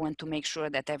far. I want to make sure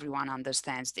that everyone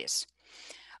understands this.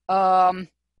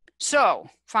 So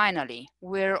finally,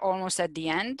 we're almost at the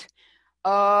end.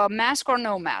 Mask or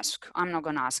no mask? I'm not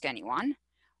gonna ask anyone.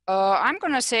 I'm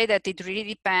gonna say that it really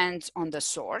depends on the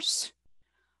source.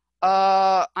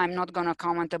 I'm not gonna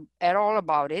comment at all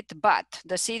about it, but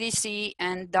the CDC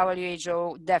and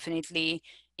WHO definitely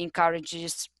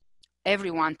encourages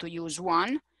everyone to use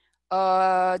one.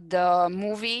 The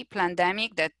movie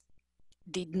Plandemic that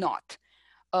did not.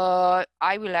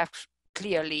 I will have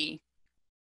clearly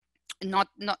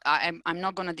I'm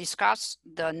not gonna discuss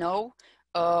the no.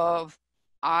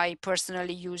 I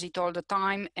personally use it all the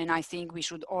time, and I think we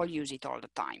should all use it all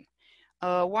the time.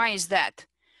 Why is that?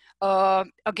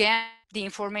 Again, the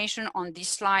information on this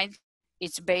slide,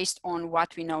 it's based on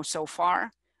what we know so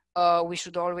far. We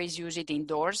should always use it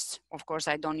indoors. Of course,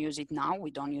 I don't use it now.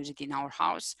 We don't use it in our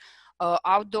house.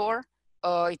 Outdoor,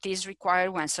 it is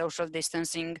required when social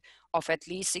distancing of at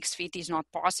least 6 feet is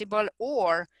not possible,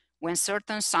 or when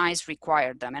certain signs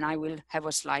require them. And I will have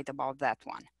a slide about that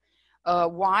one.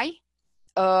 Why?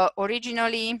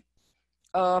 Originally,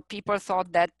 people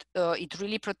thought that it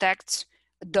really protects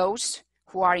those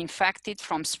who are infected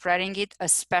from spreading it,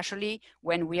 especially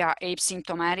when we are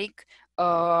asymptomatic.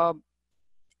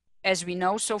 As we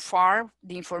know so far,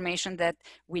 the information that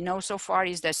we know so far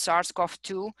is that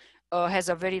SARS-CoV-2 has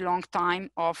a very long time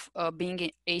of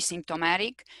being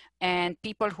asymptomatic, and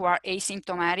people who are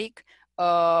asymptomatic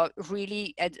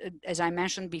really, as I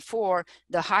mentioned before,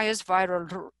 the highest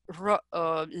viral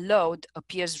load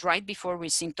appears right before we're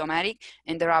symptomatic,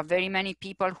 and there are very many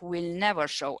people who will never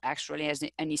show actually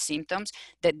any symptoms.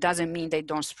 That doesn't mean they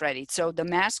don't spread it. So the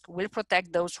mask will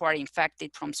protect those who are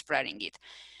infected from spreading it.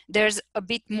 There's a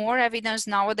bit more evidence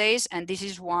nowadays, and this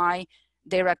is why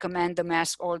they recommend the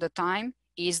mask all the time,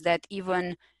 is that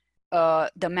even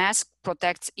the mask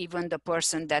protects even the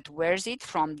person that wears it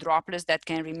from droplets that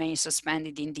can remain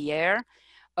suspended in the air.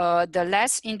 The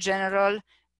less in general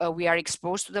we are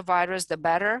exposed to the virus, the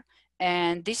better.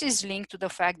 And this is linked to the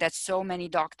fact that so many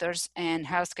doctors and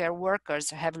healthcare workers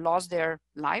have lost their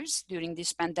lives during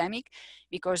this pandemic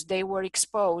because they were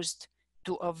exposed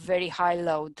to a very high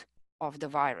load of the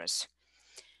virus.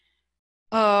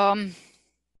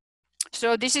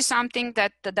 So this is something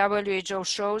that the WHO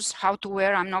shows how to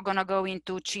wear. I'm not gonna go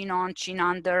into chin on, chin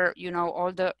under, you know,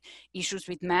 all the issues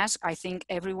with masks. I think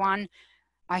everyone,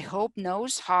 I hope,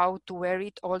 knows how to wear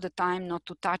it all the time, not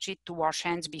to touch it, to wash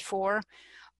hands before.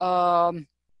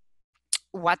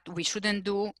 What we shouldn't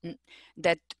do,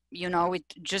 that, you know, it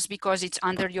just because it's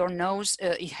under your nose,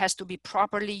 it has to be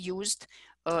properly used.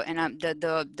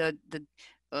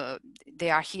 They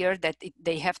are here that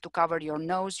they have to cover your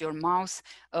nose, your mouth.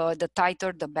 The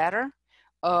tighter, the better.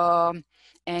 And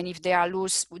if they are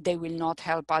loose, they will not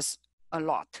help us a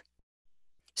lot.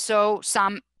 So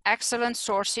some excellent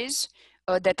sources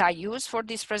that I use for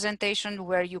this presentation,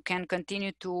 where you can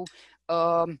continue to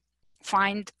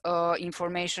find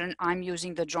information. I'm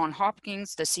using the Johns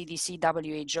Hopkins, the CDC,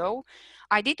 WHO.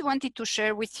 I did wanted to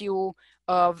share with you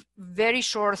a very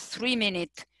short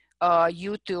 3-minute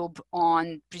YouTube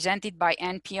presented by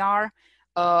NPR.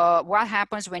 What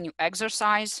happens when you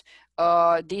exercise?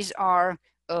 These are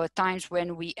times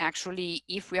when we actually,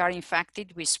 if we are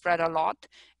infected, we spread a lot.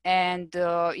 And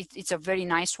it's a very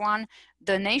nice one.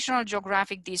 The National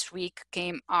Geographic this week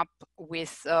came up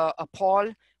with a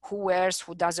poll: who wears,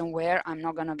 who doesn't wear. I'm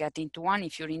not gonna get into one.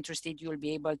 If you're interested, you'll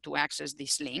be able to access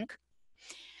this link.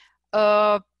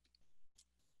 But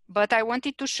I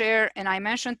wanted to share, and I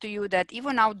mentioned to you that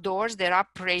even outdoors, there are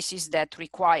places that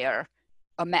require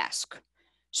a mask.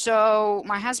 So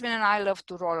my husband and I love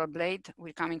to rollerblade.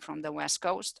 We're coming from the West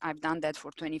Coast. I've done that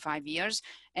for 25 years.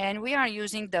 And we are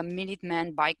using the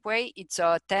Minuteman Bikeway. It's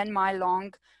a 10-mile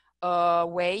long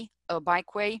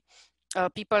bikeway.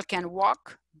 People can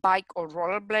walk, bike, or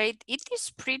rollerblade. It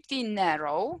is pretty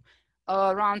narrow,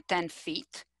 around 10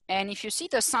 feet. And if you see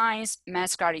the signs,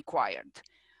 masks are required.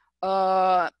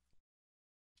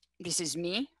 This is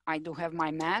me. I do have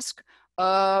my mask.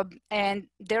 And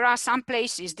there are some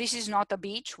places, this is not a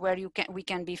beach where we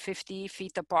can be 50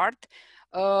 feet apart.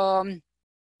 There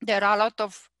are a lot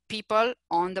of people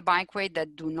on the bikeway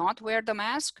that do not wear the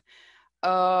mask.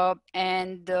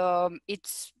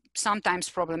 It's sometimes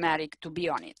problematic to be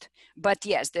on it. But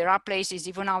yes, there are places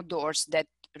even outdoors that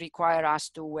require us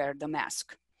to wear the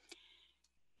mask.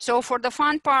 So for the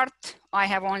fun part, I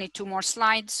have only 2 more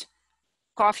slides.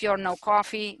 Coffee or no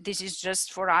coffee, this is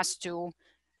just for us to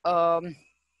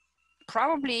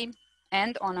probably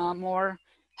end on a more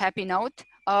happy note.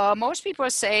 Most people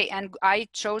say, and I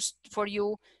chose for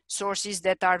you sources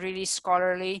that are really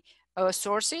scholarly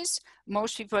sources.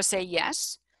 Most people say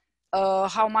yes.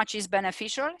 How much is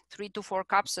beneficial? 3 to 4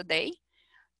 cups a day.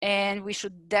 And we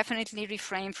should definitely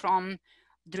refrain from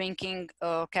drinking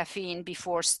caffeine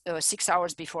before 6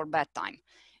 hours before bedtime.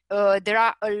 There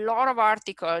are a lot of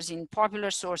articles in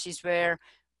popular sources where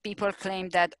people claim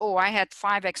that, oh, I had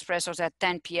 5 espressos at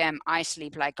 10 p.m. I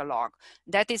sleep like a log.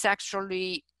 That is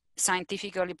actually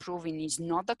scientifically proven is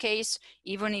not the case.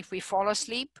 Even if we fall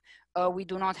asleep, we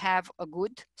do not have a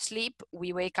good sleep.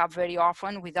 We wake up very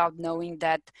often without knowing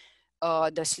that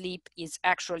the sleep is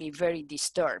actually very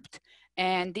disturbed.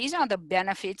 And these are the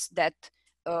benefits that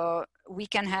we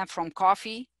can have from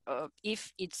coffee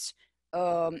if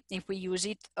we use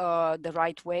it the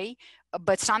right way.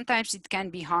 But sometimes it can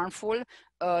be harmful.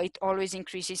 It always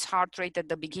increases heart rate at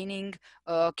the beginning,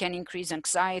 can increase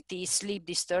anxiety, sleep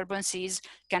disturbances,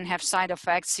 can have side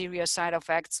effects, serious side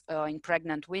effects in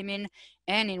pregnant women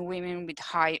and in women with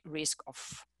high risk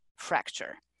of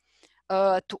fracture.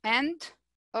 To end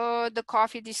the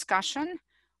coffee discussion,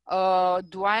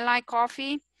 do I like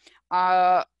coffee?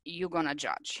 You're gonna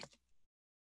judge.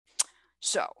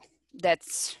 So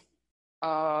that's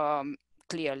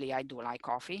clearly I do like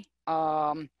coffee.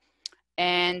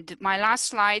 And my last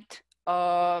slide,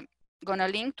 gonna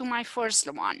link to my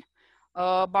first one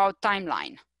about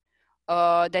timeline,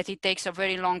 that it takes a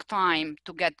very long time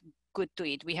to get good to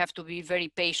it. We have to be very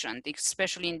patient,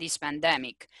 especially in this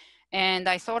pandemic. And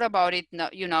I thought about it,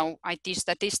 you know, I teach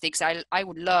statistics. I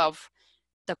would love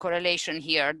the correlation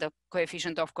here, the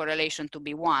coefficient of correlation to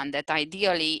be 1, that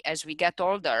ideally as we get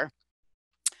older,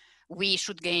 we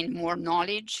should gain more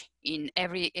knowledge in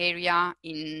every area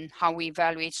in how we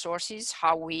evaluate sources,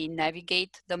 how we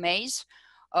navigate the maze.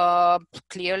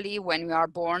 Clearly, when we are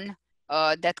born,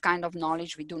 that kind of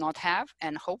knowledge we do not have.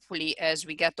 And hopefully, as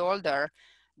we get older,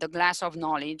 the glass of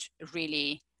knowledge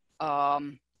really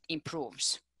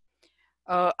improves.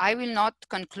 I will not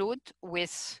conclude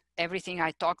with everything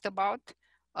I talked about,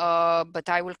 but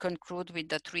I will conclude with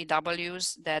the 3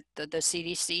 W's that the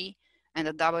CDC and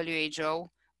the WHO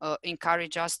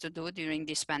encourage us to do during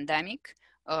this pandemic.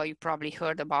 You probably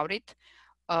heard about it.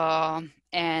 I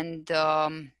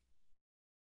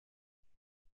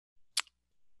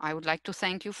would like to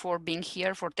thank you for being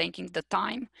here, for taking the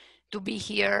time to be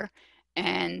here.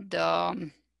 And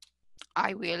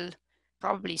I will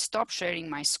probably stop sharing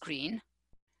my screen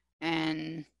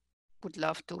and would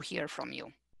love to hear from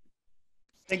you.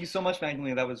 Thank you so much,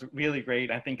 Magdalena. That was really great.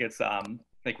 I think it's,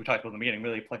 like we talked about in the beginning,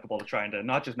 really applicable to trying to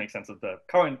not just make sense of the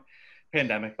current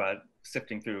pandemic, but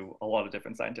sifting through a lot of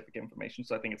different scientific information.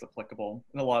 So I think it's applicable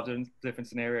in a lot of different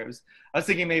scenarios. I was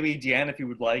thinking maybe, Deanne, if you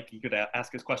would like, you could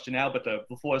ask his question now, but the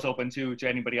floor is open to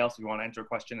anybody else. If you want to enter a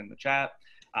question in the chat,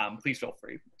 please feel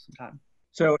free some time.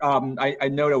 So I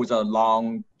know there was a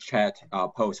long chat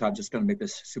post, so I'm just going to make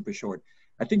this super short.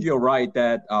 I think you're right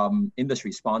that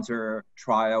industry sponsor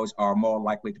trials are more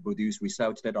likely to produce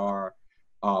results that are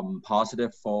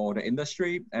positive for the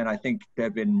industry. And I think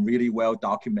they've been really well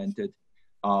documented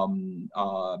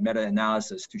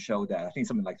meta-analysis to show that. I think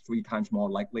something like 3 times more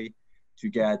likely to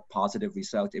get positive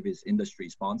results if it's industry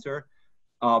sponsor.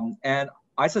 And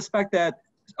I suspect that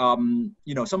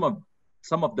you know, some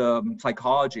of the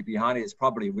psychology behind it is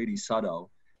probably really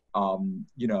subtle.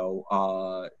 You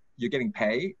know, you're getting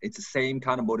paid. It's the same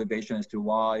kind of motivation as to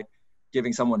why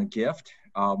giving someone a gift,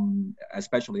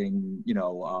 especially in, you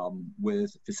know,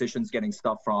 with physicians getting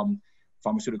stuff from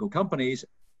pharmaceutical companies,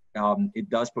 it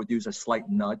does produce a slight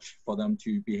nudge for them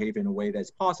to behave in a way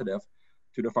that's positive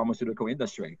to the pharmaceutical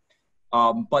industry.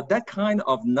 But that kind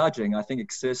of nudging, I think,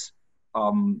 exists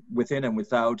within and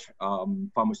without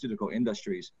pharmaceutical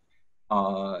industries.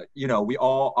 You know, we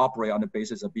all operate on the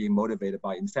basis of being motivated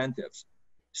by incentives.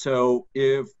 So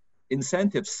if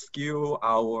incentives skew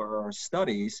our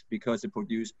studies because they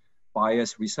produce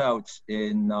biased results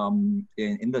in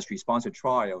industry-sponsored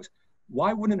trials,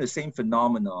 why wouldn't the same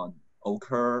phenomenon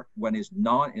occur when it's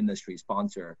non-industry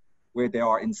sponsored, where there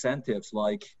are incentives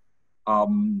like,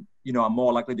 you know, I'm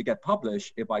more likely to get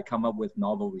published if I come up with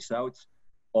novel results,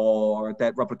 or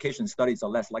that replication studies are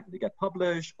less likely to get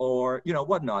published, or, you know,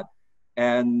 whatnot.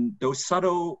 And those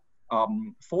subtle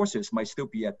forces might still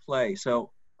be at play.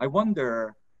 So I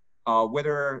wonder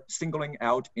whether singling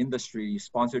out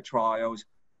industry-sponsored trials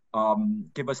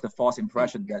give us the false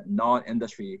impression that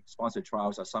non-industry sponsored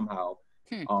trials are somehow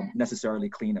necessarily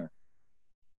cleaner.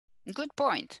 Good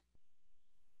point.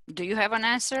 Do you have an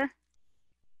answer?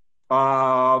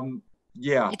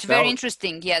 Yeah. It's very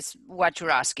interesting, yes, what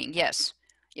you're asking. Yes,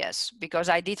 yes, because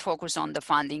I did focus on the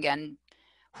funding, and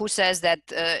who says that,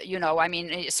 you know, I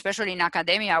mean, especially in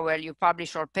academia where you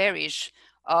publish or perish,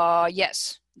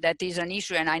 yes, that is an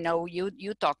issue. And I know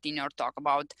you talked in your talk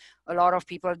about a lot of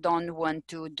people don't want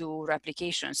to do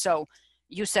replication. So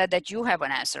you said that you have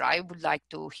an answer. I would like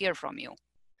to hear from you.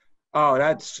 Oh,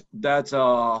 that's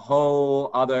a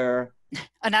whole other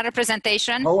another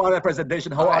presentation. Whole other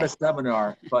presentation, whole other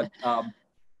seminar. But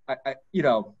you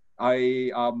know,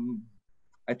 I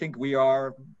think we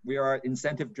are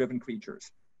incentive-driven creatures.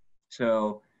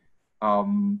 So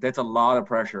there's a lot of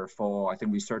pressure for, I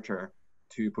think, researcher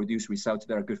to produce results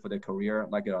that are good for their career,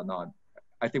 like it or not.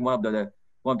 I think one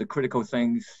of the critical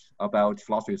things about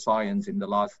philosophy of science in the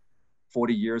last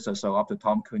 40 years or so after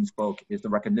Tom Kuhn's book is the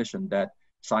recognition that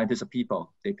scientists are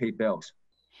people, they pay bills.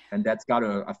 And that's got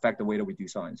to affect the way that we do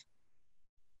science.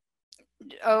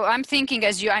 Oh, I'm thinking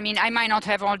as you, I mean, I might not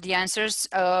have all the answers.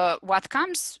 What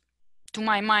comes to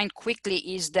my mind quickly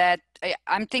is that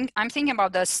I'm thinking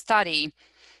about the study.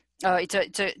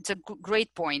 It's a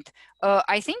great point.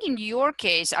 I think in your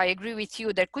case, I agree with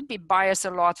you, there could be bias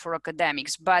a lot for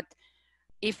academics, but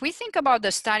if we think about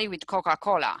the study with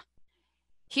Coca-Cola,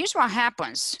 here's what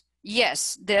happens.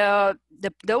 Yes,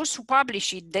 those who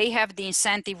publish it, they have the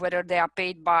incentive, whether they are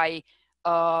paid by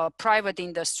private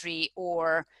industry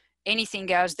or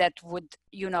anything else that would,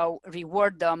 you know,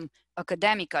 reward them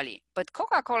academically. But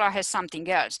Coca-Cola has something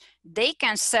else. They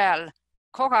can sell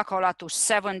Coca-Cola to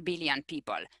 7 billion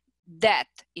people. That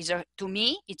is, to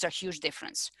me, it's a huge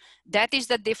difference. That is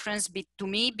the difference to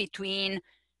me between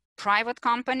private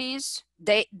companies.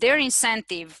 Their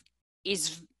incentive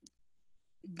is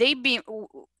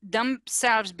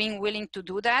themselves being willing to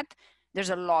do that.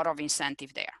 There's a lot of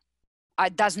incentive there.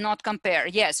 It does not compare.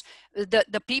 Yes,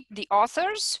 the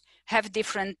authors have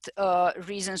different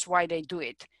reasons why they do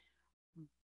it.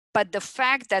 But the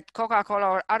fact that Coca-Cola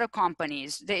or other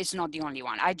companies, it's not the only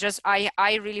one.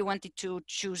 I really wanted to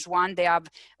choose one. They have,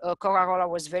 Coca-Cola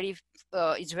was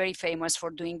it's very famous for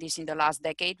doing this in the last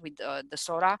decade with the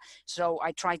soda. So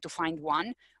I tried to find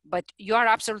one, but you are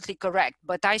absolutely correct.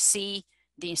 But I see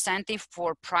the incentive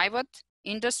for private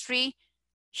industry,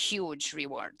 huge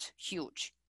reward,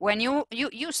 huge. When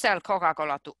you sell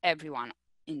Coca-Cola to everyone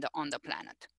on the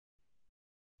planet.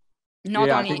 Not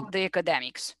only the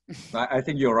academics. I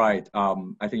think you're right.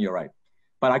 I think you're right.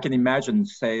 But I can imagine,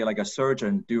 say, like a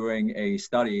surgeon doing a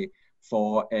study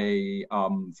for a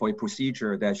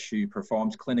procedure that she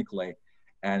performs clinically,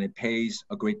 and it pays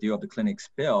a great deal of the clinic's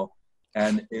bill.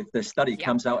 And if the study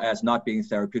comes out as not being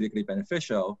therapeutically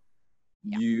beneficial,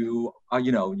 you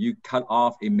cut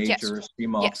off a major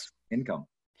stream of income.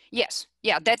 Yes.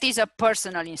 Yeah, that is a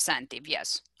personal incentive.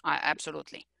 Yes,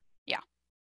 absolutely. Yeah.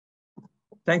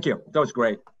 Thank you. That was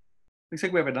great. Looks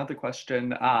like we have another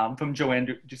question from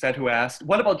Joanne Doucette, who asked,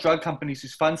 what about drug companies who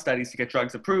fund studies to get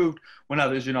drugs approved when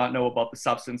others do not know about the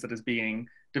substance that is being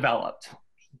developed?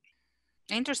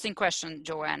 Interesting question,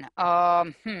 Joanne.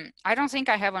 I don't think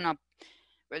I have I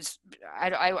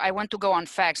want to go on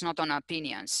facts, not on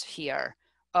opinions here.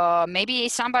 Maybe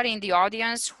somebody in the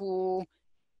audience who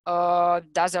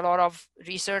does a lot of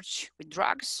research with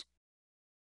drugs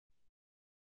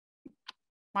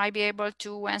might be able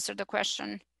to answer the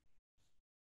question.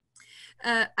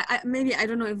 Maybe, I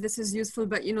don't know if this is useful,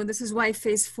 but this is why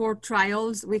phase 4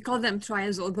 trials, we call them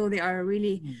trials, although they are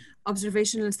really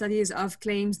observational studies of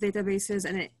claims databases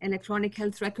and electronic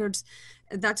health records.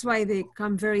 That's why they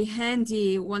come very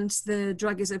handy once the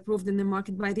drug is approved in the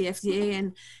market by the FDA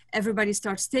and everybody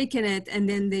starts taking it, and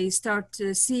then they start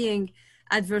seeing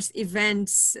adverse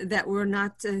events that were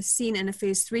not seen in a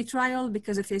phase 3 trial,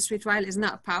 because a phase 3 trial is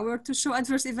not powered to show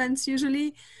adverse events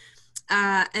usually.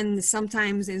 And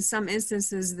sometimes, in some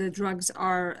instances, the drugs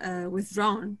are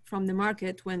withdrawn from the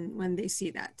market when they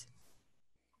see that.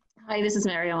 Hi, this is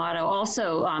Mary Amato.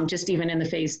 Also, just even in the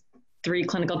phase 3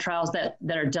 clinical trials that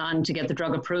are done to get the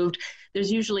drug approved,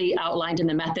 there's usually outlined in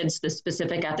the methods the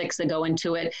specific ethics that go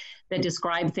into it that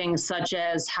describe things such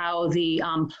as how the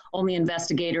only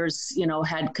investigators,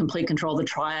 had complete control of the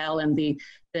trial, and the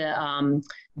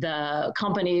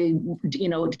company,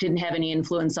 didn't have any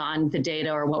influence on the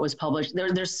data or what was published.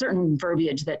 There's certain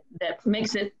verbiage that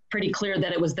makes it pretty clear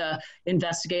that it was the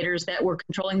investigators that were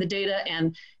controlling the data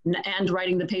and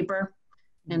writing the paper.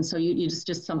 And so you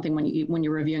just something when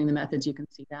you're reviewing the methods, you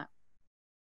can see that.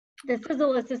 This is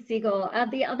Alyssa Siegel.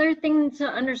 The other thing to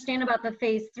understand about the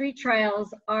phase 3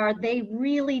 trials are they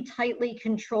really tightly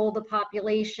control the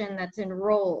population that's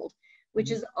enrolled,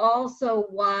 which is also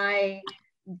why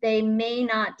they may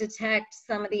not detect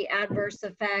some of the adverse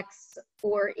effects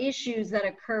or issues that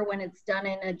occur when it's done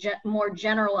in a more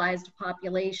generalized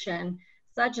population,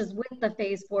 such as with the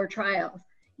phase 4 trials.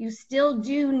 You still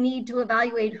do need to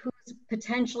evaluate who's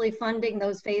potentially funding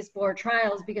those phase 4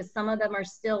 trials, because some of them are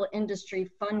still industry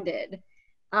funded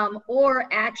or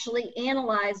actually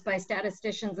analyzed by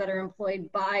statisticians that are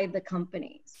employed by the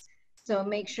companies. So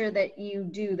make sure that you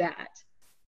do that.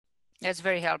 That's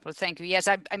very helpful. Thank you. Yes,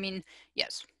 I mean,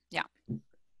 yes, yeah.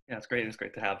 Yeah, it's great. It's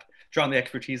great to have drawn the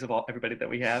expertise of everybody that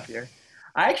we have here.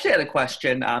 I actually had a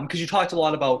question because you talked a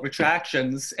lot about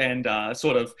retractions and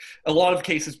sort of a lot of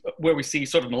cases where we see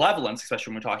sort of malevolence,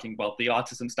 especially when we're talking about the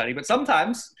autism study. But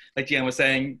sometimes, like Deanne was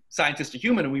saying, scientists are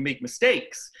human and we make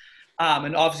mistakes.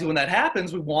 And obviously, when that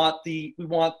happens, we want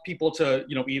people to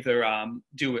either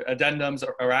do addendums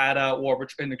or errata, or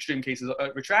in extreme cases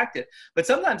retract it. But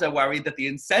sometimes I worry that the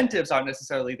incentives aren't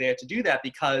necessarily there to do that,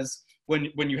 because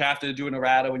when you have to do an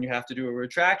errata, when you have to do a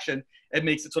retraction, it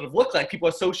makes it sort of look like people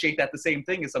associate that the same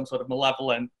thing as some sort of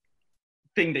malevolent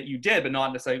thing that you did, but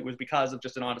not necessarily it was because of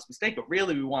just an honest mistake. But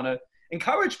really, we want to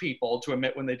encourage people to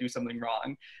admit when they do something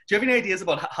wrong. Do you have any ideas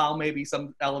about how maybe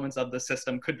some elements of the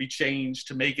system could be changed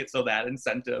to make it so that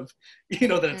incentive,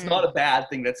 that it's not a bad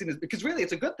thing that's seen as, because really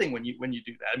it's a good thing when you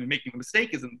do that. I mean, making a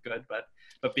mistake isn't good, but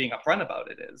being upfront about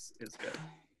it is good.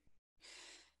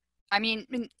 I mean,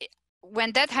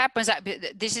 when that happens,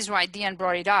 this is why Deanne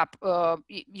brought it up,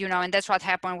 and that's what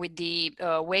happened with the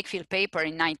Wakefield paper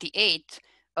in '98,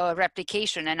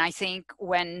 replication. And I think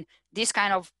when this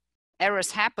kind of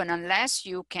errors happen, unless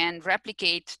you can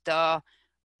replicate the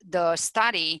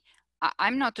study,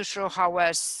 I'm not too sure how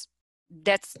else.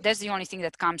 That's the only thing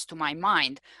that comes to my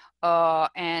mind,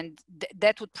 and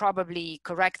that would probably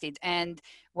correct it. And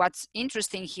what's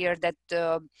interesting here that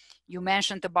you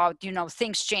mentioned about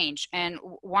things change, and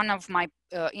one of my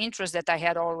interests that I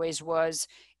had always was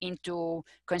into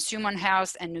consumer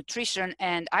health and nutrition.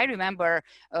 And I remember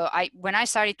when I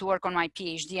started to work on my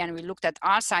PhD and we looked at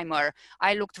Alzheimer,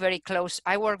 I worked very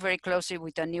closely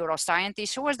with a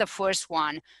neuroscientist who was the first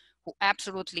one who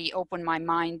absolutely opened my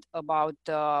mind about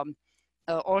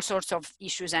all sorts of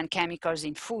issues and chemicals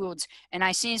in foods. And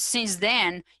I see since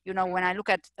then, when I look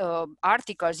at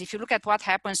articles, if you look at what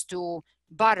happens to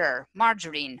butter,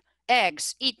 margarine,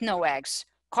 eggs, eat no eggs,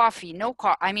 coffee, no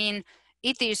coffee. I mean,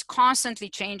 it is constantly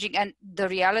changing. And the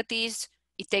reality is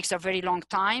it takes a very long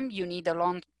time. You need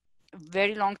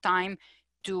very long time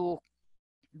to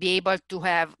be able to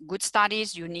have good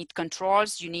studies. You need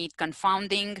controls, you need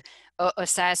confounding,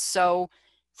 assess. So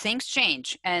things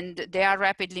change and they are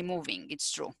rapidly moving,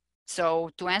 it's true. So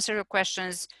to answer your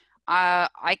questions,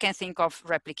 I can think of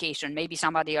replication. Maybe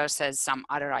somebody else has some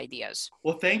other ideas.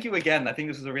 Well, thank you again. I think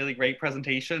this was a really great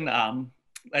presentation.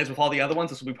 As with all the other ones,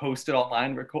 this will be posted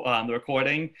online, the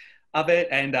recording of it.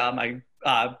 And I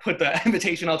put the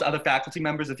invitation out to other faculty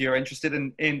members if you're interested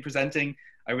in presenting.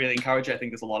 I really encourage it. I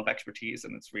think there's a lot of expertise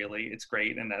and it's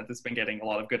great. And this has been getting a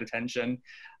lot of good attention.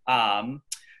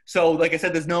 So like I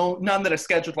said, there's none that are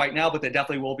scheduled right now, but there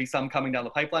definitely will be some coming down the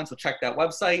pipeline. So check that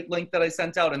website link that I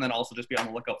sent out, and then also just be on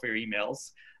the lookout for your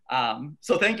emails.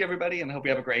 So thank you, everybody, and I hope you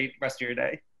have a great rest of your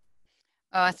day.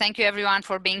 Thank you, everyone,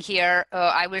 for being here.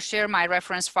 I will share my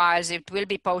reference files. It will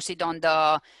be posted on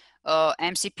the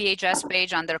MCPHS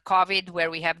page under COVID,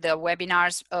 where we have the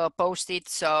webinars posted.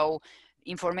 So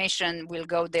information will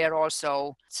go there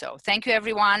also. So thank you,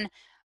 everyone.